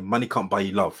companion. Money can't buy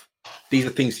you love. These are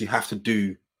things you have to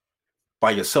do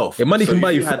by yourself. Yeah, money can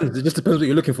buy you friends. It just depends what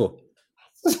you're looking for.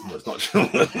 No, it's not true.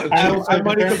 Money can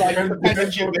buy you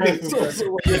companionship.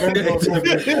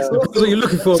 So you're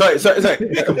looking for. Sorry.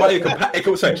 It can buy you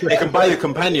it can buy you a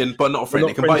companion, but not a friend.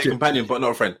 It can buy you a companion, but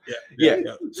not a friend. Yeah.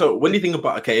 So when you think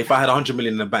about, okay, if I had 100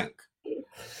 million in the bank,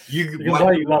 you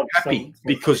might be happy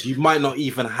because you might not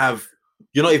even have.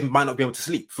 Might not be able to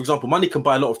sleep. For example, money can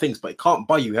buy a lot of things, but it can't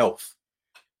buy you health.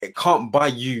 It can't buy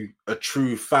you a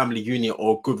true family union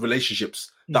or good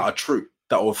relationships that are true,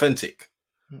 that are authentic.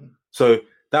 So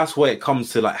that's where it comes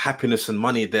to like happiness and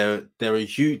money. There are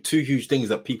two huge things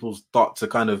that people start to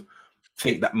kind of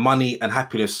think that money and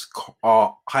happiness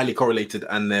are highly correlated,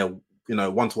 and they're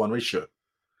 1-to-1 ratio.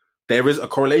 There is a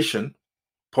correlation,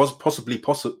 possibly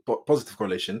positive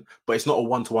correlation, but it's not a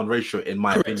 1-to-1 ratio in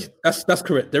my opinion. That's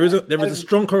correct. There is a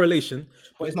strong correlation.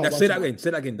 But it's not. Say that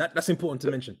again. That's important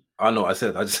to mention. I know. I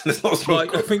said it's not strong.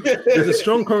 I think there's a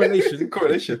strong correlation.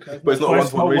 But it's not a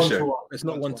 1-to-1 ratio. It's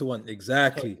not 1-to-1.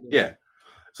 Exactly. Yeah.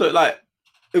 So like,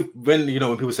 when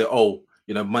people say, "Oh,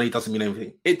 money doesn't mean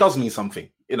anything," it does mean something.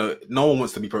 No one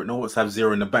wants to be broke. No one wants to have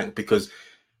zero in the bank, because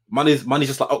money's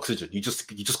just like oxygen. You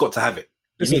just got to have it.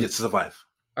 You need it to survive.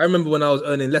 I remember when I was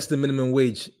earning less than minimum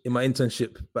wage in my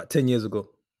internship about 10 years ago.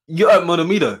 You earned more than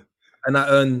me though. And I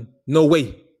earned no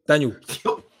way, Daniel.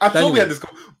 I thought we had this.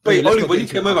 But Oli, when you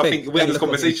came over, I think we had this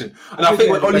conversation. And I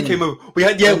think when Oli came over, we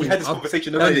had this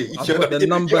conversation. I've got the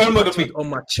number on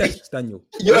my chest, Daniel.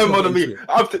 You earn more than me. No.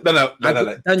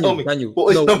 Daniel.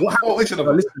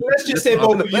 Let's just say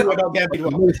both of you without getting paid.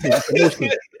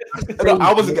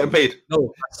 I wasn't getting paid.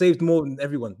 No, I saved more than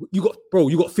everyone. You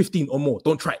got 15 or more.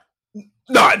 Don't try it.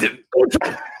 No, I didn't.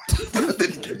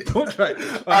 Don't try.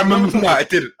 I remember. No, I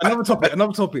didn't. Another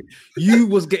topic. You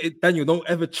was getting, Daniel. Don't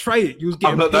ever try it. You was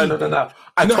getting. No.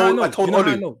 I told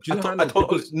Olu. Do you know how I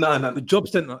know? No. The job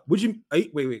center. Would you?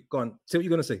 Wait. Go on. Say what you're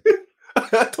gonna say.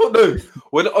 I don't know.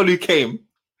 When Olu came,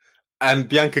 and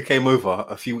Bianca came over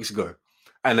a few weeks ago,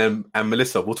 and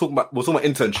Melissa, we're talking about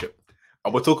internship,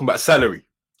 and we're talking about salary,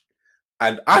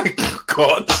 and I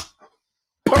got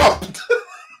popped.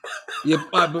 Yeah,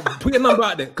 but put your number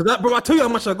out there, because bro, I tell you how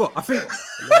much I got. I think,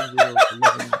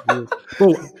 11,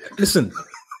 bro. Listen,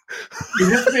 is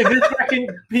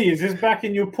this back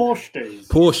in your Porsche days?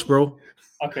 Porsche, bro.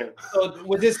 Okay. So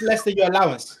was this less than your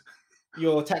allowance,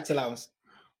 your tax allowance?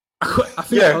 I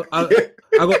think I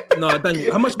got no,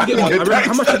 Daniel. How much you get a month?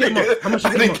 How much you get a month? How much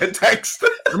you get a month? I didn't get taxed.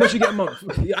 How much you get a month?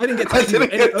 Yeah, I didn't get taxed. Only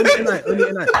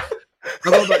NI.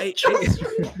 I got about 8.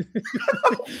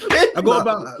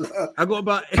 I got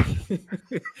about.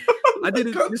 I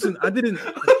didn't listen. I didn't.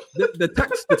 The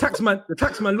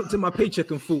tax man looked at my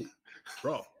paycheck and thought,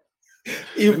 bro,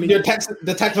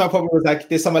 The tax man probably was like,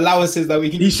 "There's some allowances that we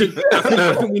can." He should.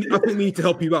 I think we need to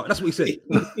help you out. That's what he said.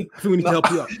 I think we need to help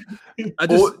you out. I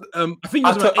think it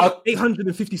was around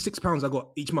 £856 I got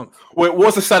each month. Wait,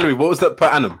 what's the salary? What was that per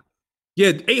annum?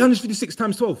 Yeah, 856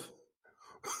 times 12.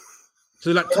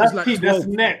 So like, that's, like 12. That's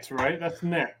net, right? That's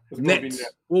net. That's net.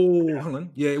 Oh, hang on.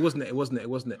 Yeah, it wasn't it. It wasn't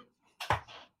it.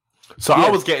 So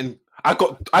yeah. I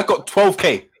got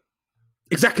 12k.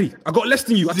 Exactly. I got less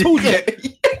than you. I told you.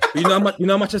 You know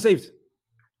how much I saved?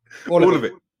 All of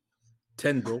it.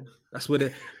 10, bro. That's what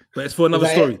it. But it's for another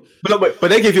story. But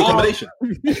they gave you accommodation.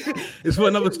 It's for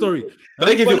another story. But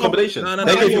they gave you accommodation. No.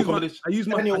 They gave you accommodation. I use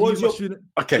my student.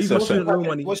 Okay, I use my student loan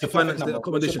money to finance the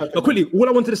accommodation. But quickly, all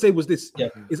I wanted to say was this: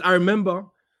 is I remember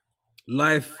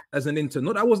life as an intern.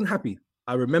 Not that I wasn't happy.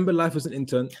 I remember life as an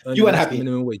intern. You weren't happy.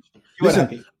 Minimum wage. You weren't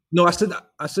happy. No, I said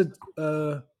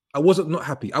I wasn't not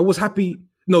happy. I was happy.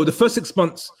 No, the first 6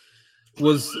 months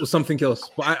was something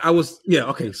else. But I was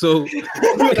okay. So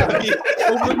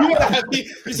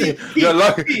you're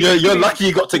lucky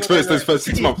you got to experience those first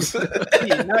 6 months.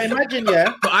 Now imagine,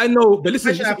 But I know. But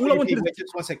listen, all I wanted to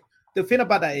just 1 second. The thing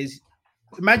about that is,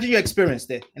 imagine your experience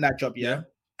there in that job,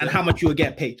 and how much you will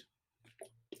get paid.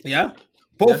 Yeah,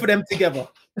 both of them together.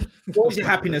 What was your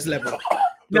happiness level?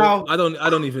 Now I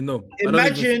don't even know.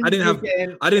 Imagine I didn't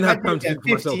have time to think for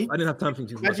myself. I didn't have time to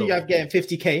think for myself. Imagine you have getting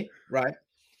 50k, right?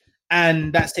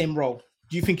 And that same role.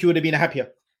 Do you think you would have been happier?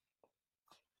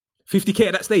 50k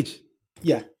at that stage?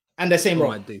 Yeah. And the same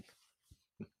role.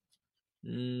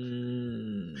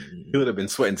 You would have been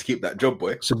sweating to keep that job,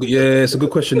 boy. It's a good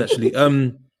question actually.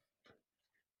 Too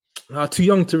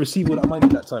young to receive all that money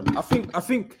at that time. I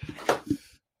think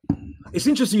it's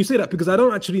interesting you say that because I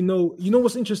don't actually know. You know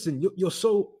what's interesting? I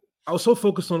was so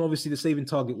focused on obviously the saving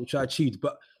target, which I achieved,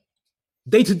 but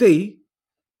day to day,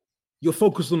 you're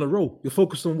focused on the role. You're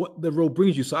focused on what the role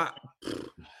brings you. So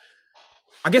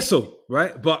I guess so,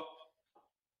 right? But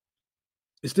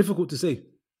it's difficult to say.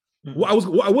 Mm-hmm.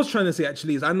 What I was trying to say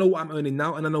actually is I know what I'm earning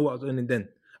now, and I know what I was earning then.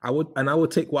 I would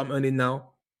take what I'm earning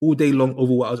now all day long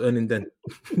over what I was earning then.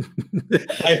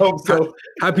 I hope so.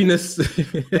 Happiness.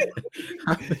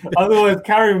 Otherwise,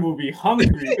 Karen will be hungry.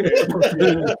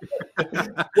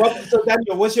 So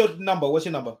Daniel, what's your number?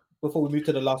 Before we move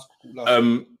to the last.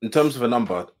 In terms of a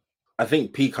number, I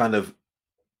think P kind of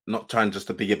not trying just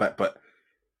to piggyback, but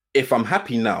if I'm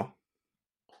happy now,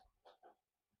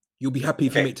 you'll be happy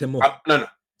if you make 10 more. No,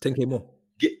 10k more.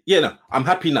 No, I'm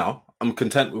happy now. I'm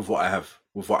content with what I have,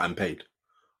 with what I'm paid.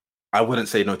 I wouldn't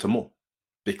say no to more,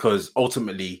 because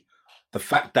ultimately, the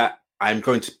fact that I'm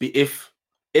going to be if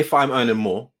I'm earning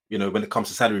more, when it comes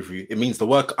to salary review, it means the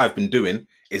work I've been doing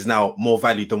is now more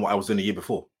valued than what I was doing a year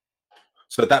before.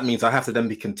 So that means I have to then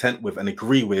be content with and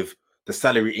agree with the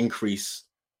salary increase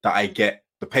that I get,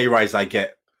 the pay rise I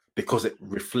get, because it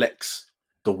reflects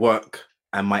the work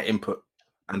and my input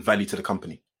and value to the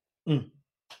company.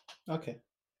 Okay.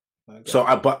 So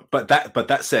but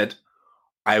that said,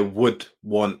 I would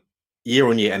want year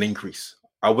on year an increase.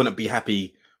 I wouldn't be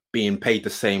happy being paid the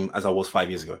same as I was 5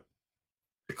 years ago,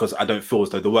 because I don't feel as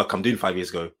though the work I'm doing 5 years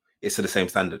ago is to the same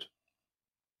standard.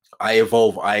 I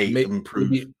evolve,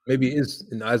 improve. Maybe it is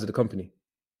in the eyes of the company.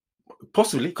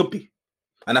 Possibly, could be.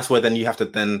 And that's where then you have to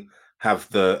then have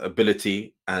the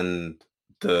ability and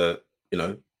the,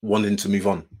 wanting to move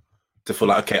on, to feel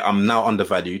like, okay, I'm now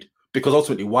undervalued. Because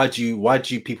ultimately, why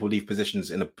do people leave positions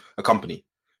in a company?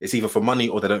 It's either for money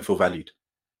or they don't feel valued.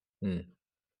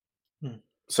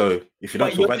 So if you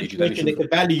don't feel valued, they can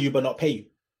value you but not pay you,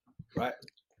 right?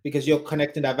 Because you're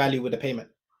connecting that value with the payment.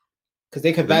 Because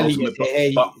they can value you and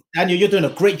say, hey, Daniel, you're doing a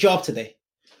great job today.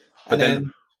 But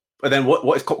then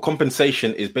what is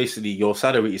compensation is basically your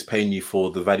salary is paying you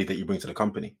for the value that you bring to the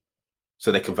company.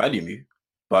 So they can value you.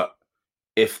 But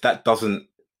if that doesn't,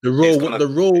 the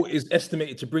role is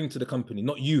estimated to bring to the company,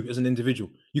 not you as an individual.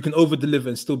 You can over deliver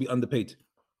and still be underpaid.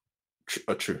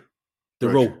 True. The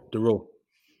role.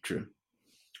 True.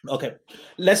 Okay,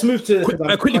 let's move to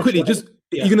quickly. Just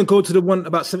you're gonna go to the one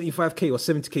about 75k or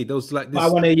 70k. Those like this. I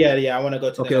want to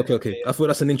go to. Okay. I thought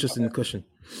that's an interesting question.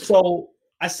 So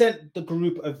I sent the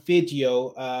group a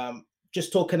video,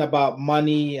 just talking about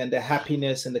money and the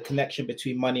happiness and the connection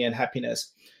between money and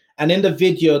happiness. And in the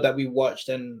video that we watched,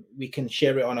 and we can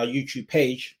share it on our YouTube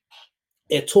page,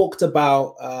 it talked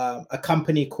about a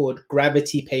company called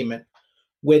Gravity Payment,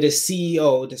 where the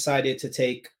CEO decided to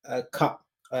take a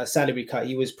salary cut.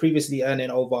 He was previously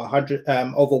earning over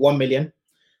 1 million,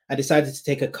 and decided to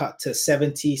take a cut to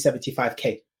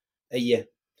 75k a year.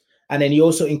 And then he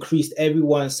also increased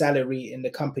everyone's salary in the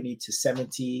company to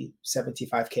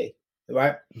 75k,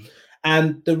 right? Mm-hmm.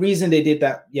 And the reason they did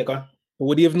that, go on. But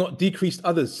would he have not decreased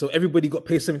others? So everybody got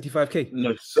paid 75k.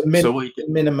 No,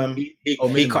 minimum.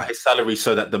 He cut his salary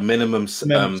so that the minimum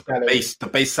the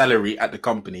base salary at the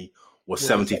company was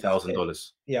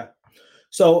 $70,000. Yeah.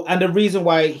 So, and the reason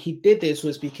why he did this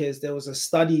was because there was a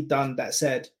study done that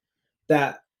said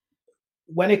that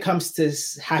when it comes to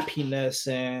happiness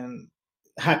in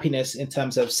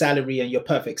terms of salary and your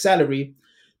perfect salary,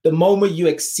 the moment you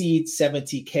exceed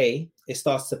 70k, it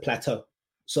starts to plateau.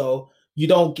 So you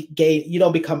don't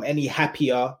become any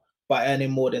happier by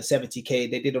earning more than 70k.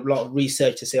 They did a lot of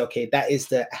research to say, okay, that is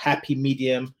the happy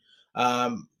medium.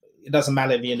 It doesn't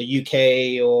matter if you're in the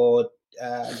UK or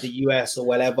the US or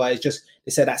whatever. It's just,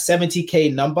 they said that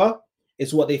 70k number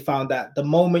is what they found, that the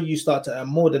moment you start to earn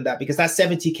more than that, because that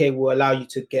 70k will allow you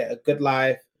to get a good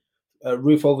life, a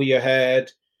roof over your head.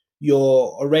 You're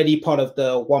already part of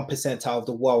the 1 percentile of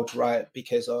the world, right?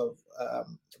 Because of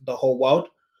the whole world.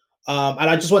 And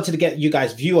I just wanted to get you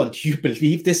guys' view on, do you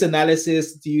believe this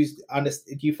analysis? Do you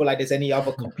feel like there's any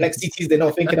other complexities they're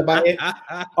not thinking about it?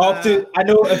 I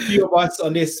know a few of us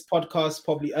on this podcast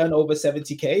probably earn over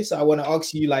 70k. So I want to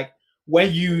ask you, like,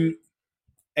 when you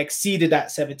exceeded that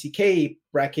 70k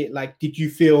bracket, like, did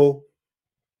you feel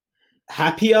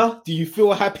happier? Do you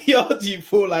feel happier? Do you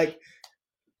feel like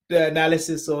the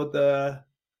analysis or the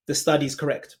study is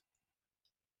correct?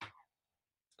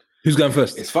 Who's going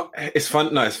first? It's fun.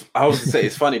 No, I was to say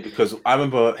it's funny because I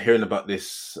remember hearing about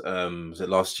this. Was it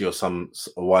last year or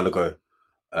a while ago?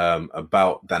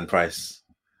 About Dan Price,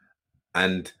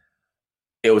 and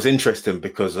it was interesting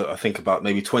because I think about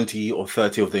maybe 20 or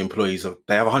 30 of the employees.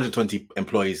 They have 120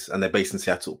 employees and they're based in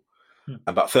Seattle.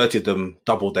 About 30 of them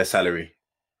doubled their salary,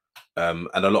 and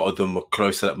a lot of them were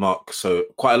close to that mark. So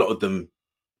quite a lot of them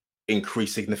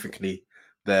increased significantly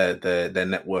their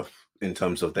net worth in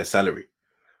terms of their salary.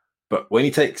 But when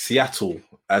you take Seattle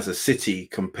as a city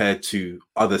compared to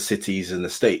other cities in the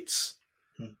States,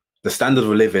 the standard of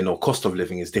living or cost of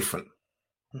living is different.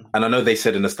 And I know they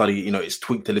said in the study, it's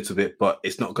tweaked a little bit, but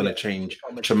it's not going to change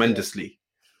tremendously.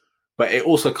 But it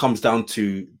also comes down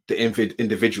to the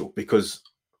individual, because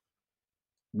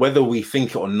whether we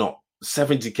think it or not,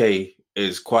 70k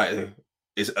is a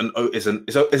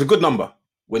good number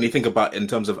when you think about it in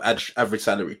terms of average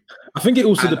salary. I think it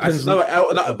also depends. But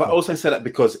I also say that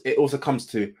because it also comes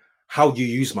to how you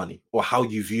use money or how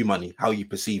you view money, how you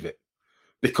perceive it.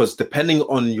 Because depending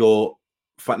on your,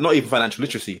 not even financial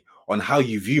literacy, on how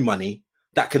you view money,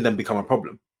 that can then become a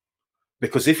problem.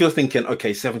 Because if you're thinking,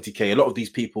 okay, 70k, a lot of these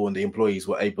people and the employees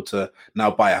were able to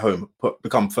now buy a home,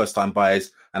 become first-time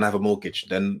buyers and have a mortgage,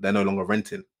 then they're no longer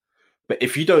renting. But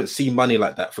if you don't see money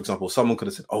like that, for example, someone could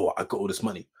have said, oh, I got all this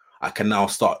money, I can now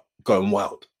start going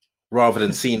wild, rather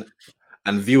than seeing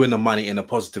and viewing the money in a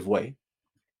positive way.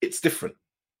 It's different.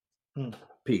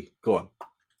 P, go on.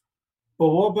 But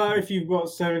what about if you've got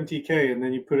 70k and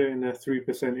then you put it in a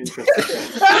 3% interest?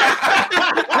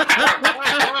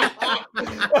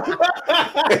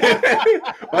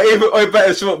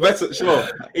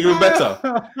 Even better.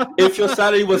 If your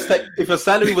salary was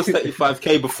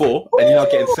 35k before and you're now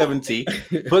getting 70,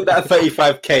 put that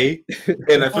 35k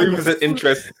in a 3%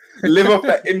 interest. Live off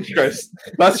that interest.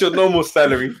 That's your normal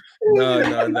salary.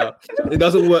 No. It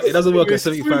doesn't work. It doesn't work at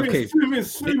 75k.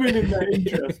 Swimming in that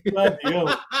interest. Bloody hell.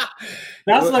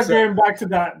 That's like going back to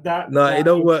that. No, it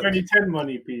don't work. 2010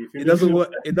 money, P. It doesn't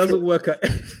work. It doesn't work at.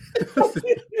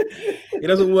 It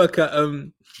doesn't work at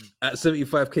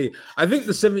 75k. I think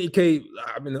the 70k.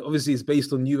 I mean, obviously, it's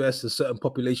based on US, a certain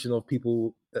population of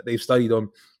people that they've studied on.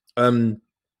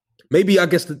 Maybe I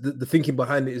guess the thinking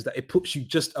behind it is that it puts you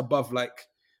just above like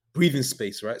breathing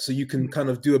space, right? So you can kind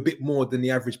of do a bit more than the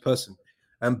average person.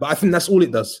 But I think that's all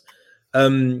it does.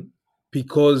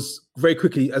 Because very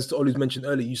quickly, as Olu's mentioned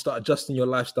earlier, you start adjusting your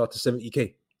lifestyle to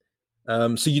 70k.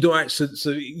 So you don't actually,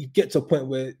 so you get to a point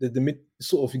where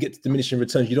you get to diminishing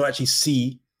returns. You don't actually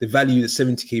see the value that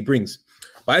 70k brings.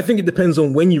 But I think it depends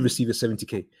on when you receive a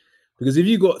 70k. Because if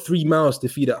you got 3 mouths to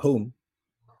feed at home,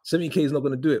 70k is not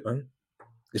going to do it, man.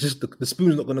 It's just the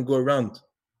spoon's not going to go around.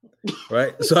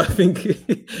 Right, so I think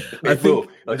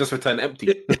I'll just return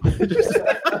empty.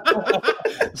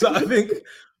 So I think,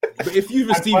 but if you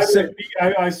receive,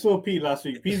 I saw Pete last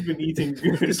week. Pete's been eating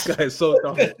good. This guy is so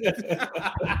dumb.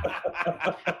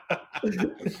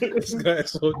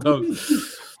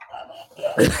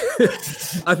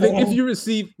 I think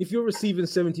if you're receiving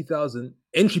 70,000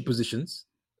 entry positions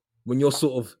when you're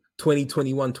sort of 20,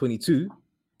 21, 22,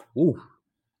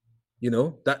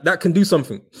 that can do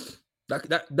something.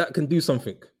 That can do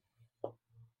something.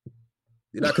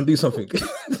 That can do something.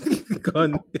 Go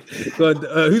on.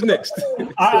 Who's next?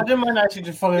 I don't mind actually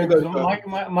just following.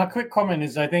 My quick comment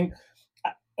is, I think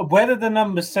whether the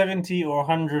number's 70 or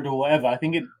 100 or whatever, I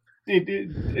think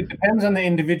it depends on the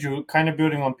individual, kind of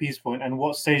building on P's point and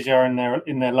what stage they are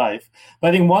in their life. But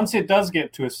I think once it does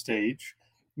get to a stage,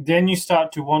 then you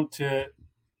start to want to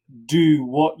do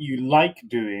what you like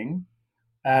doing,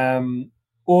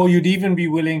 or you'd even be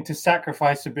willing to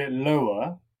sacrifice a bit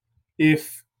lower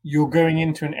if you're going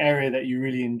into an area that you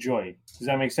really enjoy. Does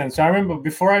that make sense? So I remember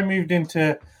before I moved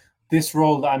into this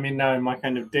role that I'm in now in my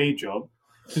kind of day job,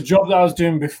 the job that I was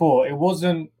doing before, it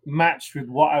wasn't matched with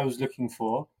what I was looking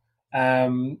for.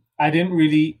 I didn't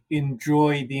really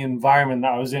enjoy the environment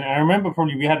that I was in. I remember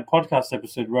probably we had a podcast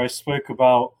episode where I spoke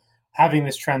about having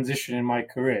this transition in my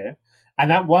career.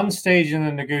 And at one stage in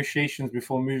the negotiations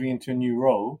before moving into a new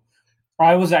role,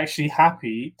 I was actually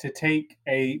happy to take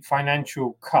a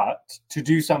financial cut to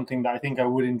do something that I think I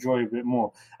would enjoy a bit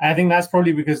more. And I think that's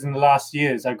probably because in the last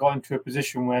years, I got into a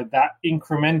position where that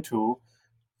incremental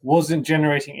wasn't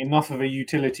generating enough of a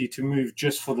utility to move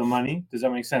just for the money. Does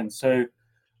that make sense? So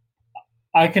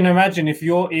I can imagine if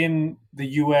you're in the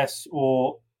US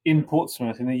or in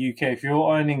Portsmouth in the UK, if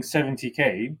you're earning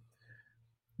 70K,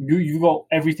 you've got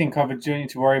everything covered. You don't need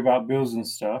to worry about bills and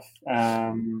stuff.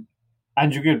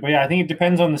 And you're good. But yeah, I think it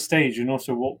depends on the stage and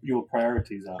also what your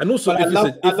priorities are. And also, I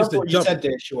love what you said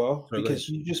there, Shuo, because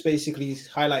you just basically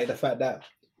highlighted the fact that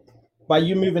by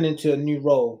you moving into a new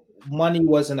role, money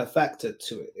wasn't a factor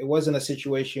to it. It wasn't a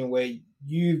situation where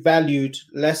you valued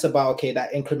less about, okay,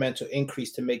 that incremental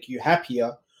increase to make you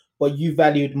happier, but you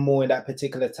valued more in that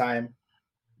particular time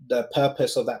the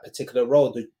purpose of that particular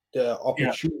role, the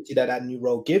opportunity that new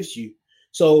role gives you.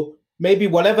 So maybe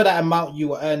whatever that amount you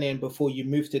were earning before you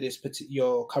moved to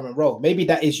your current role, maybe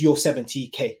that is your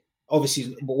 70K.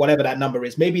 Obviously, whatever that number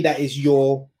is, maybe that is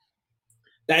your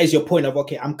point of,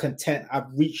 okay, I'm content.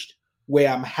 I've reached where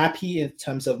I'm happy in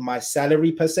terms of my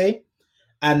salary per se.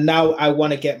 And now I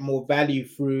want to get more value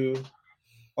through,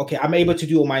 okay, I'm able to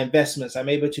do all my investments. I'm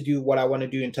able to do what I want to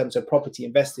do in terms of property,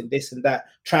 investing, this and that,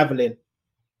 traveling.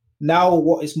 Now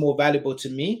what is more valuable to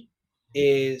me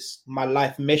is my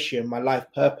life mission, my life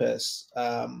purpose,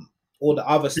 all the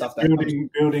other stuff that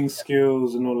building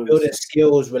skills and all of building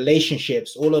skills,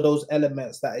 relationships, all of those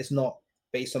elements that is not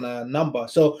based on a number.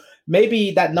 So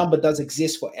maybe that number does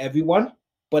exist for everyone,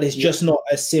 but it's just not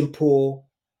a simple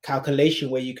calculation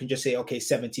where you can just say, okay,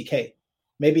 70K.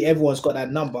 Maybe everyone's got that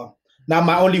number. Now,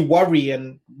 my only worry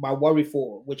and my worry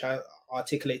for which I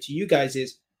articulate to you guys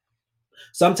is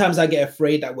sometimes I get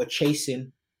afraid that we're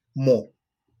chasing more.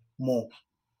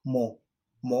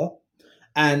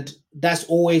 And that's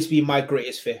always been my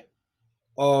greatest fear.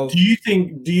 Do you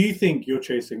think you're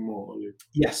chasing more, Olu?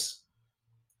 Yes.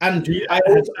 And I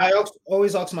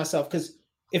always ask myself, because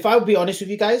if I would be honest with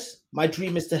you guys, my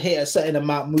dream is to hit a certain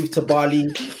amount, move to Bali,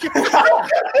 live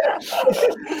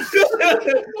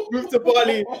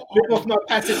off my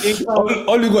passive income.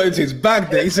 Olu got into his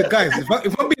bag there. He said, guys,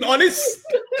 if I'm being honest,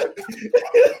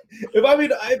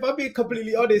 if I'm being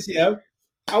completely honest,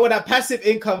 I want that passive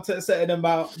income to a certain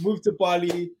amount, move to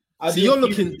Bali.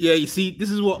 You see, this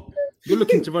is what you're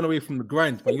looking to run away from the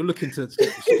grind, but you're looking to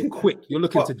quit. You're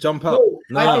looking to jump out.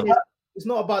 No. It's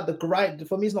not about the grind.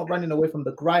 For me, it's not running away from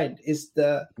the grind. It's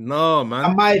no, man.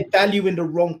 Am I valuing the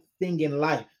wrong thing in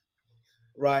life?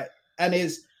 Right. And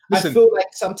I feel like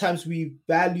sometimes we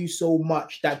value so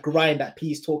much that grind that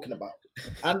P is talking about.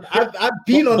 And I've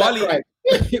been on that grind.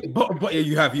 But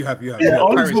you have. Yeah,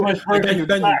 Paris.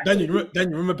 Daniel,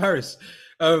 remember Paris?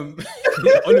 Olu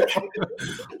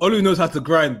knows how to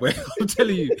grind, but I'm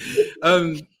telling you.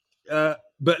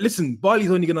 But listen,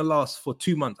 Bali's only going to last for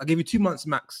 2 months. I give you 2 months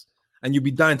max, and you'll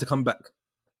be dying to come back.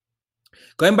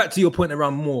 Going back to your point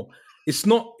around more, it's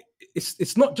not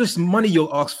just money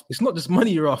you're after. It's not just money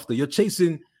you're after. You're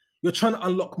trying to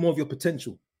unlock more of your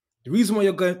potential. The reason why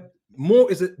you're going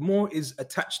more is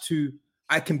attached to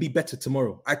I can be better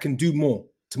tomorrow. I can do more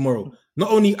tomorrow.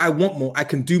 Not only I want more, I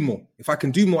can do more. If I can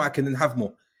do more, I can then have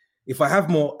more. If I have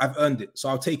more, I've earned it. So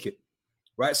I'll take it.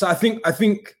 Right. So I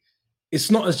think it's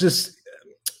not as just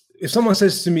if someone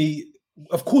says to me,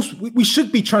 of course, we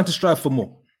should be trying to strive for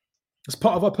more. It's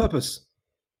part of our purpose.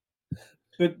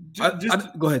 But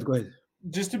go ahead.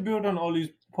 Just to build on Olu's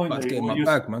point, what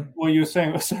you're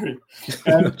saying. Oh, sorry.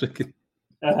 No, joking.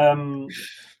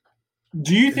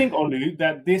 Do you think, Olu,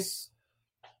 that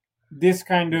this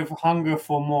kind of hunger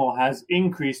for more has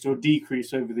increased or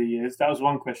decreased over the years? That was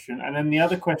one question. And then the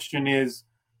other question is,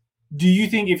 do you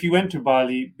think if you went to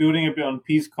Bali, building a bit on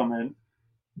P's comment,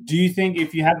 do you think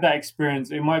if you had that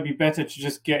experience, it might be better to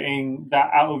just getting that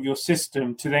out of your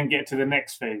system to then get to the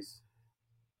next phase?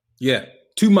 Yeah,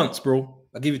 2 months, bro.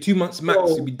 I'll give you 2 months max.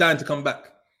 You'll be dying to come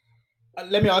back.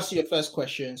 let me ask you your first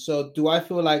question. So, do I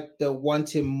feel like the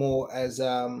wanting more as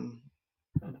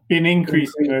been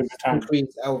increasing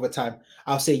over time?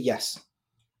 I'll say yes.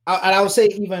 And I'll say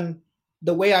even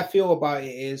the way I feel about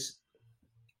it is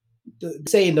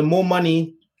saying the more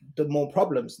money, the more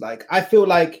problems. Like I feel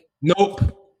like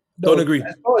don't agree.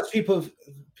 As far as people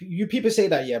say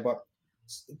that, yeah, but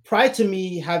prior to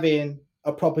me having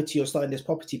a property or starting this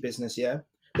property business, yeah,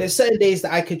 there's certain days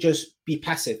that I could just be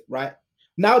passive, right?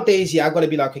 Nowadays, yeah, I've got to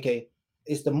be like, okay,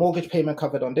 is the mortgage payment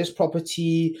covered on this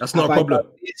property? That's not a problem.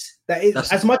 That is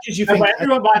as much as you think.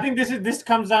 But I think this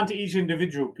comes down to each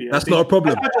individual, Pierre. That's not a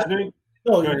problem.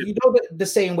 No, you know the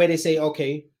saying where they say,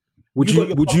 okay, listen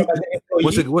to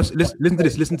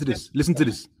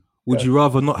this. Would you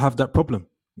rather not have that problem?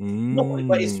 No,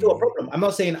 but it's still a problem. I'm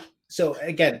not saying so.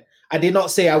 Again, I did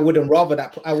not say I wouldn't prefer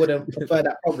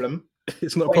that problem.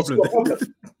 It's not a problem.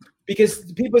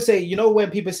 Because people say, you know, when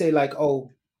people say like,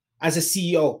 oh, as a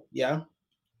CEO, yeah,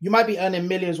 you might be earning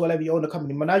millions, whatever you own the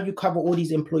company, but now you cover all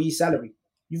these employee salary.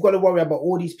 You've got to worry about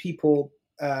all these people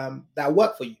that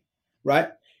work for you, right?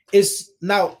 Is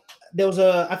now there was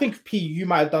I think P, you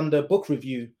might have done the book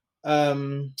review.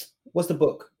 What's the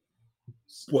book?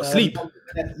 What, sleep?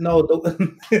 No,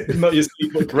 not your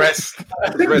sleep book. Rest.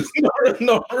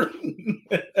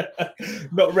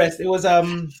 not rest. It was I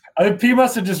think P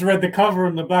must have just read the cover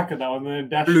on the back of that one.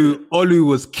 Olu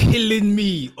was killing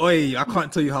me. Oi, I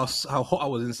can't tell you how hot I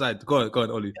was inside. Go on,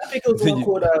 Olu. I think it was one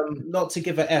called Not to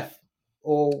Give a F,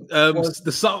 or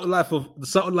the subtle life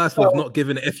of not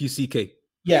giving a FUCK.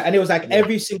 Yeah, and it was like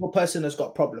every single person has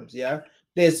got problems. Yeah,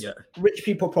 there's rich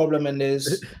people problem and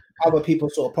there's other people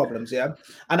sort of problems. Yeah,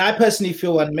 and I personally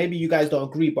feel, and maybe you guys don't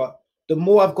agree, but the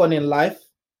more I've gone in life,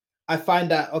 I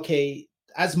find that okay,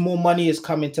 as more money is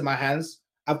coming to my hands,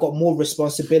 I've got more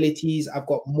responsibilities. I've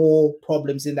got more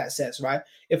problems in that sense, right?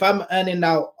 If I'm earning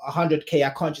now 100K, I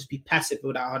can't just be passive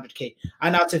with that 100K. I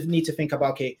now need to think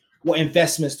about, okay, what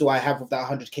investments do I have with that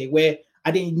 100K? Where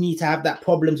I didn't need to have that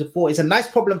problems before. It's a nice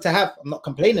problem to have. I'm not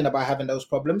complaining about having those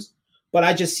problems, but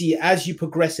I just see as you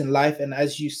progress in life and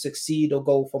as you succeed or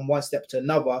go from one step to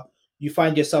another, you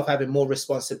find yourself having more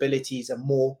responsibilities and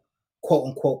more quote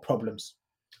unquote problems.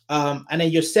 And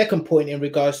then your second point in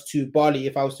regards to Bali,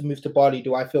 if I was to move to Bali,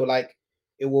 do I feel like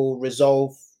it will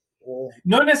resolve or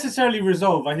not necessarily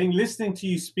resolve? I think listening to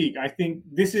you speak, I think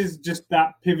this is just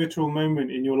that pivotal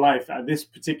moment in your life at this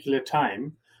particular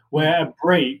time where a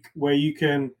break where you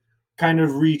can kind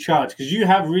of recharge, because you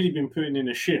have really been putting in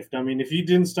a shift. I mean, if you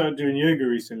didn't start doing yoga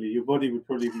recently, your body would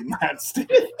probably be mad still.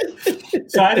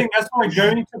 So I think that's why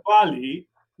going to Bali,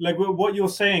 like what you're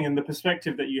saying and the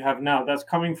perspective that you have now, that's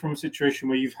coming from a situation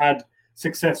where you've had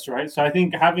success, right? So I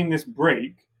think having this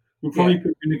break will probably put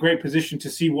you in a great position to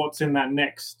see what's in that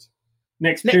next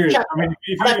period. I mean, if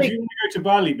you want to go to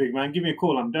Bali, big man, give me a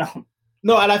call. I'm down.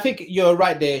 No, and I think you're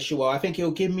right there, Shua. I think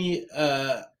it'll give me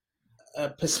a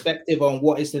perspective on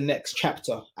what is the next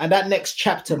chapter, and that next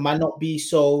chapter might not be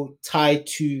so tied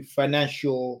to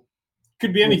financial.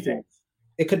 Could be anything.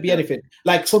 It could be anything.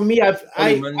 Like for me, I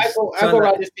go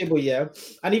around this table,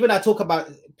 and even I talk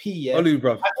about P, Olu,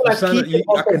 bro. I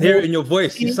can hear it in your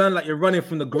voice. You sound like you're running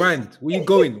from the grind. Where you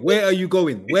going? Where are you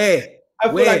going? Where?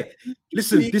 Like,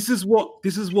 listen, this is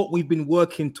what we've been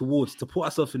working towards to put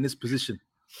ourselves in this position.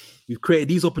 We've created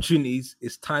these opportunities.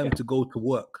 It's time to go to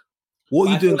work. What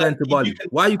are you doing going to Bali?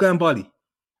 Why are you going Bali?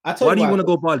 Why do you want to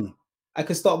go Bali? I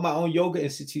could start my own yoga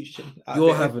institution.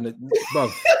 You're having it,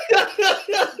 bro.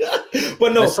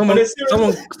 But no,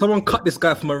 someone cut this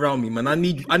guy from around me, man. I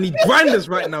need grinders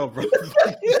right now, bro.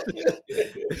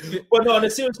 But no, on a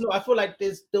serious note, I feel like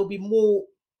there'll be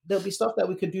stuff that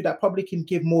we could do that probably can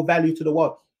give more value to the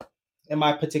world. In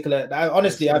my particular, I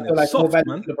feel like more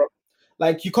value to the world.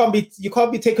 Like you can't be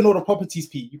taking all the properties,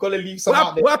 P. You gotta leave some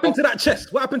out there. What happened to that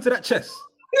chest?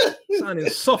 Sounding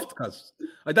soft, cuz.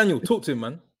 Daniel, talk to him,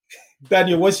 man.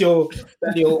 Daniel, what's your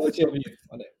view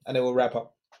on it? And then we'll wrap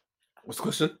up. What's the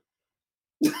question?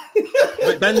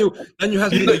 Wait, Daniel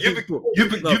has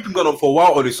you've been going on for a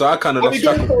while, Oli, so I kind of lost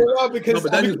track of it.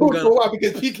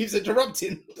 Because P keeps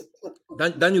interrupting.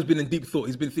 Daniel's been in deep thought.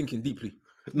 He's been thinking deeply.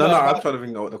 No, I'm trying to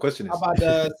think out what the question is. About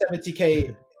the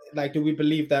 70K, like, do we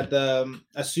believe that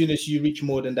as soon as you reach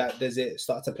more than that, does it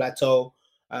start to plateau?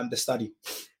 The study.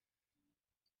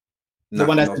 The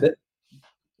one that did it.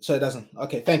 So it doesn't.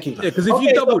 Okay, thank you. Yeah, because if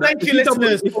you double that, thank you,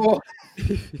 listeners.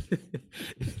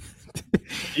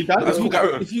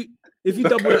 If you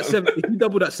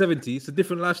double that 70, it's a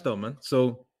different lifestyle, man.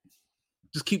 So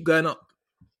just keep going up.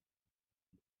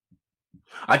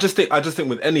 I just think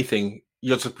with anything,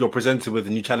 you're presented with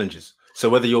new challenges. So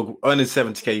whether you're earning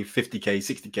 70K, 50K,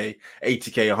 60K,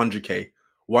 80K, 100K,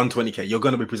 120k, you're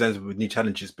going to be presented with new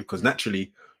challenges because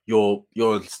naturally your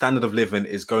standard of living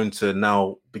is going to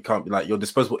now become like your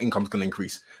disposable income is going to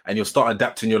increase, and you'll start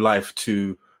adapting your life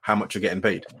to how much you're getting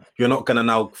paid. You're not going to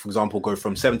now, for example, go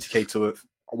from 70k to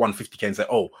 150k and say,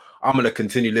 oh, I'm going to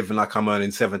continue living like I'm earning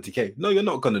 70k. No, you're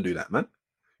not going to do that, man.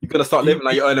 You're going to start living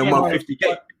like you're earning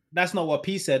 150k. That's not what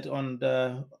P said on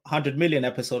the 100 million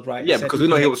episode, right? Yeah, because we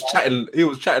know he was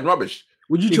chatting rubbish.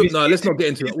 Would you no, let's not get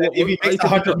into it. If he makes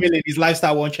 100 million, his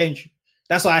lifestyle won't change.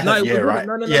 That's what I heard. Right.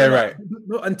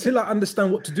 No, until I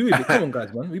understand what to do with it. Come on,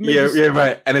 guys, man.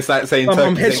 Right. And it's like saying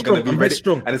Turkeys ain't going to be ready.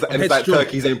 And it's like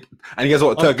Turkeys ain't. And guess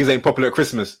what? Turkeys ain't popular at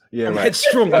Christmas. Yeah, I'm right.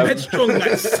 Headstrong. I'm headstrong,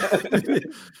 guys.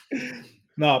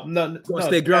 No.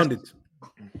 Stay grounded.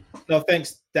 No,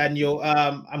 thanks, Daniel.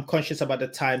 I'm conscious about the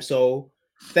time, so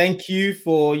thank you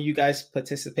for you guys'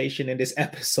 participation in this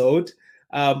episode.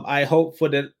 I hope for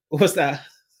the what's that?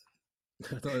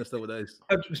 I don't understand what that is.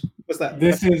 What's that?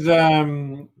 This is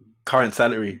current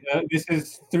salary. This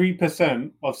is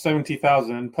 3% of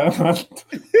 70,000 per month.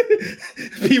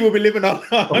 People be living on.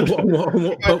 Per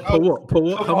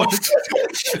what? How much?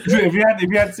 If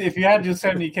you had your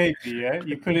 70k, yeah,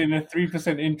 you put in a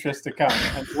 3% interest account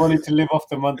and you wanted to live off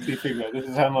the monthly figure. This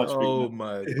is how much. Oh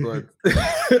my god!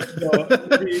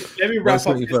 Let me wrap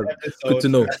up this episode. Good to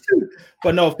know.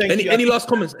 But no, thank you. Any last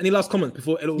comments? Any last comments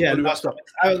before? Yeah, last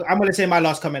comments. I'm going to say my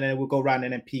last comment, and then we'll go around,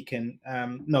 and then P can.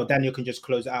 No, Daniel can just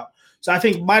close it out. So I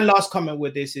think my last comment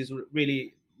with this is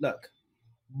really, look,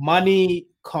 money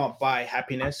can't buy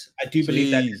happiness. I do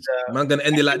believe that. I'm going to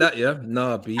end it like that, yeah?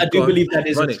 Nah, B. I do believe that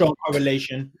there's a strong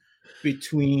correlation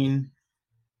between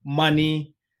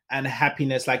money and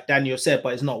happiness, like Daniel said,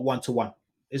 but it's not one-to-one.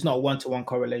 It's not one-to-one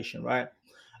correlation, right?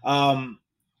 When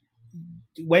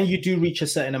you do reach a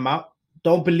certain amount,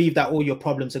 don't believe that all your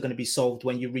problems are going to be solved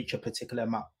when you reach a particular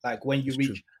amount. Like when you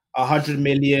reach 100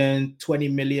 million, 20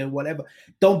 million, whatever.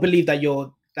 Don't believe that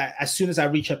that as soon as I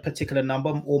reach a particular number,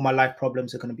 all my life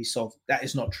problems are going to be solved. That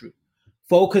is not true.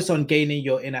 Focus on gaining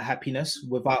your inner happiness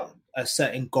without a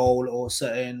certain goal or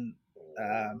certain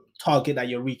target that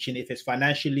you're reaching. If it's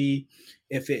financially,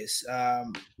 if it's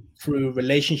through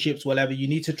relationships, whatever, you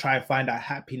need to try and find that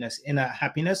happiness, inner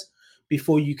happiness,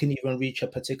 before you can even reach a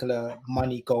particular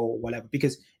money goal or whatever.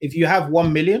 Because if you have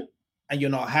 1 million and you're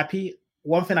not happy,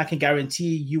 one thing I can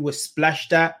guarantee, you will splash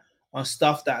that on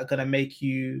stuff that are going to make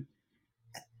you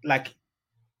like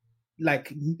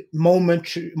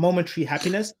momentary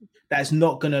happiness that is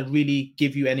not going to really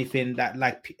give you anything that,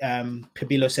 like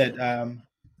Pabilo said,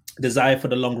 desire for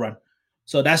the long run.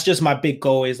 So that's just my big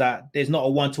goal, is that there's not a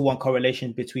one-to-one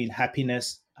correlation between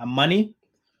happiness and money.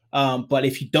 But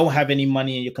if you don't have any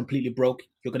money and you're completely broke,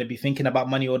 you're going to be thinking about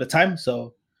money all the time.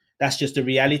 So that's just the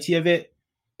reality of it.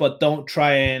 But don't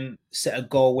try and set a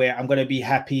goal where I'm going to be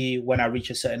happy when I reach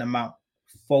a certain amount.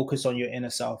 Focus on your inner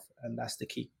self, and that's the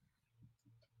key.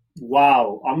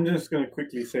 Wow. I'm just going to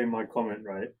quickly say my comment,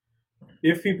 right?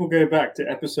 If people go back to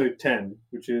episode 10,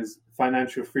 which is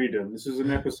financial freedom, this is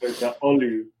an episode that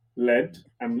Olu led,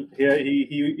 and here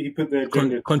he put the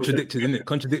agenda. Contradicted, isn't it?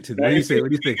 Contradicted. What do you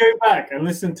say? Go back and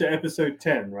listen to episode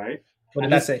 10, right? What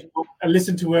did I say? And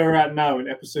listen to where we're at now in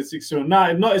episode 6.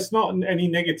 No, it's not any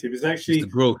negative. It's actually it's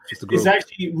the growth. It's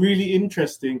actually really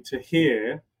interesting to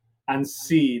hear and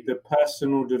see the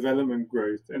personal development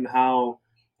growth, and how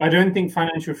I don't think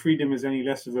financial freedom is any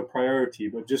less of a priority,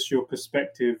 but just your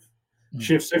perspective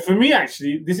shift. So for me,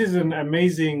 actually, this is an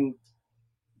amazing.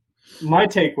 My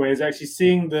takeaway is actually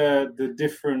seeing the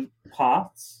different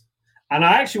paths, and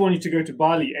I actually want you to go to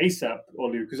Bali ASAP,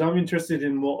 Olu, because I'm interested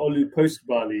in what Olu post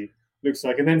Bali looks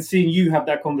like, and then seeing you have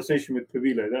that conversation with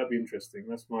Pabilo. That'd be interesting.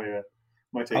 That's my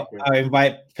takeaway. I'll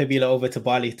invite Pabilo over to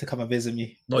Bali to come and visit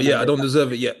me. Not yet. I don't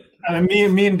deserve it yet. And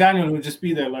me and Daniel will just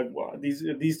be there, like, what?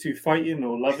 These two fighting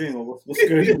or loving, or what's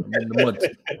going on in the mud?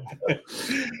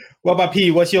 What about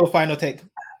P? What's your final take?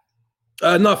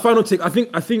 No, final take. I think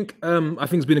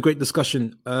it's been a great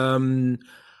discussion.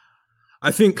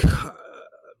 I think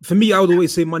for me, I would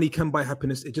always say money can buy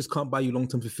happiness. It just can't buy you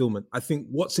long-term fulfillment. I think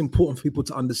what's important for people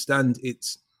to understand,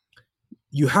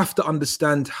 you have to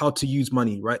understand how to use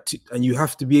money, right? And you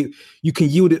have to be. You can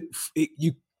yield it.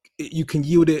 You can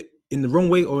yield it in the wrong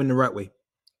way or in the right way.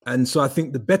 And so I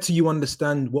think the better you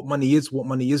understand what money is, what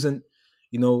money isn't.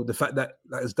 You know, the fact that,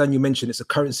 like, as Daniel mentioned, it's a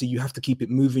currency. You have to keep it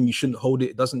moving. You shouldn't hold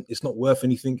it. It's not worth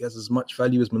anything. It has as much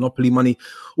value as monopoly money.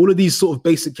 All of these sort of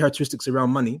basic characteristics around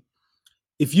money.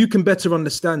 If you can better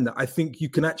understand that, I think you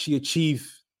can actually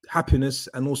achieve happiness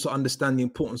and also understand the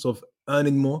importance of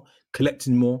earning more,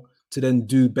 collecting more, to then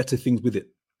do better things with it,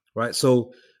 right?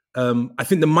 So I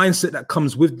think the mindset that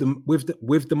comes with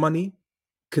the money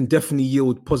can definitely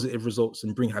yield positive results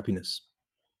and bring happiness.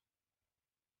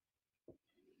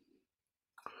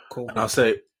 Cool. And I'll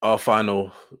say my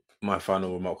final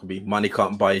remark would be: money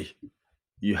can't buy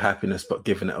you happiness, but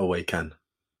giving it away can.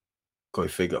 Go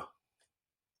figure.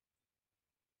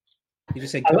 You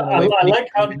just say I like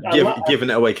how Giving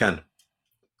it away can.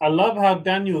 I love how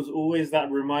Daniel's always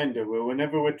that reminder where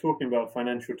whenever we're talking about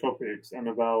financial topics and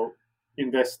about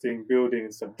investing, building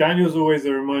and stuff, Daniel's always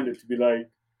a reminder to be like,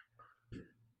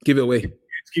 give it away.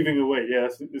 It's giving away. Yeah,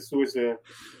 it's always a.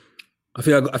 I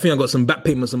think I got some back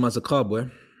payments on my Zakat, boy,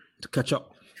 to catch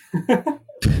up.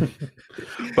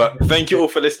 But thank you all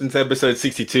for listening to episode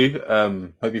 62.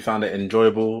 Hope you found it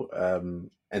enjoyable,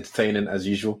 entertaining as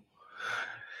usual.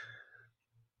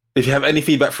 If you have any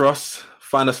feedback for us,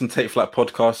 find us on Take Flight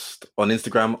Podcast on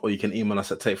Instagram, or you can email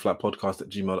us at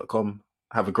takeflightpodcast@gmail.com.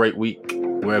 Have a great week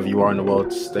wherever you are in the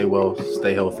world. Stay well,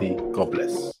 stay healthy. God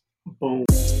bless. Boom.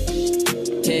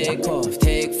 Take off.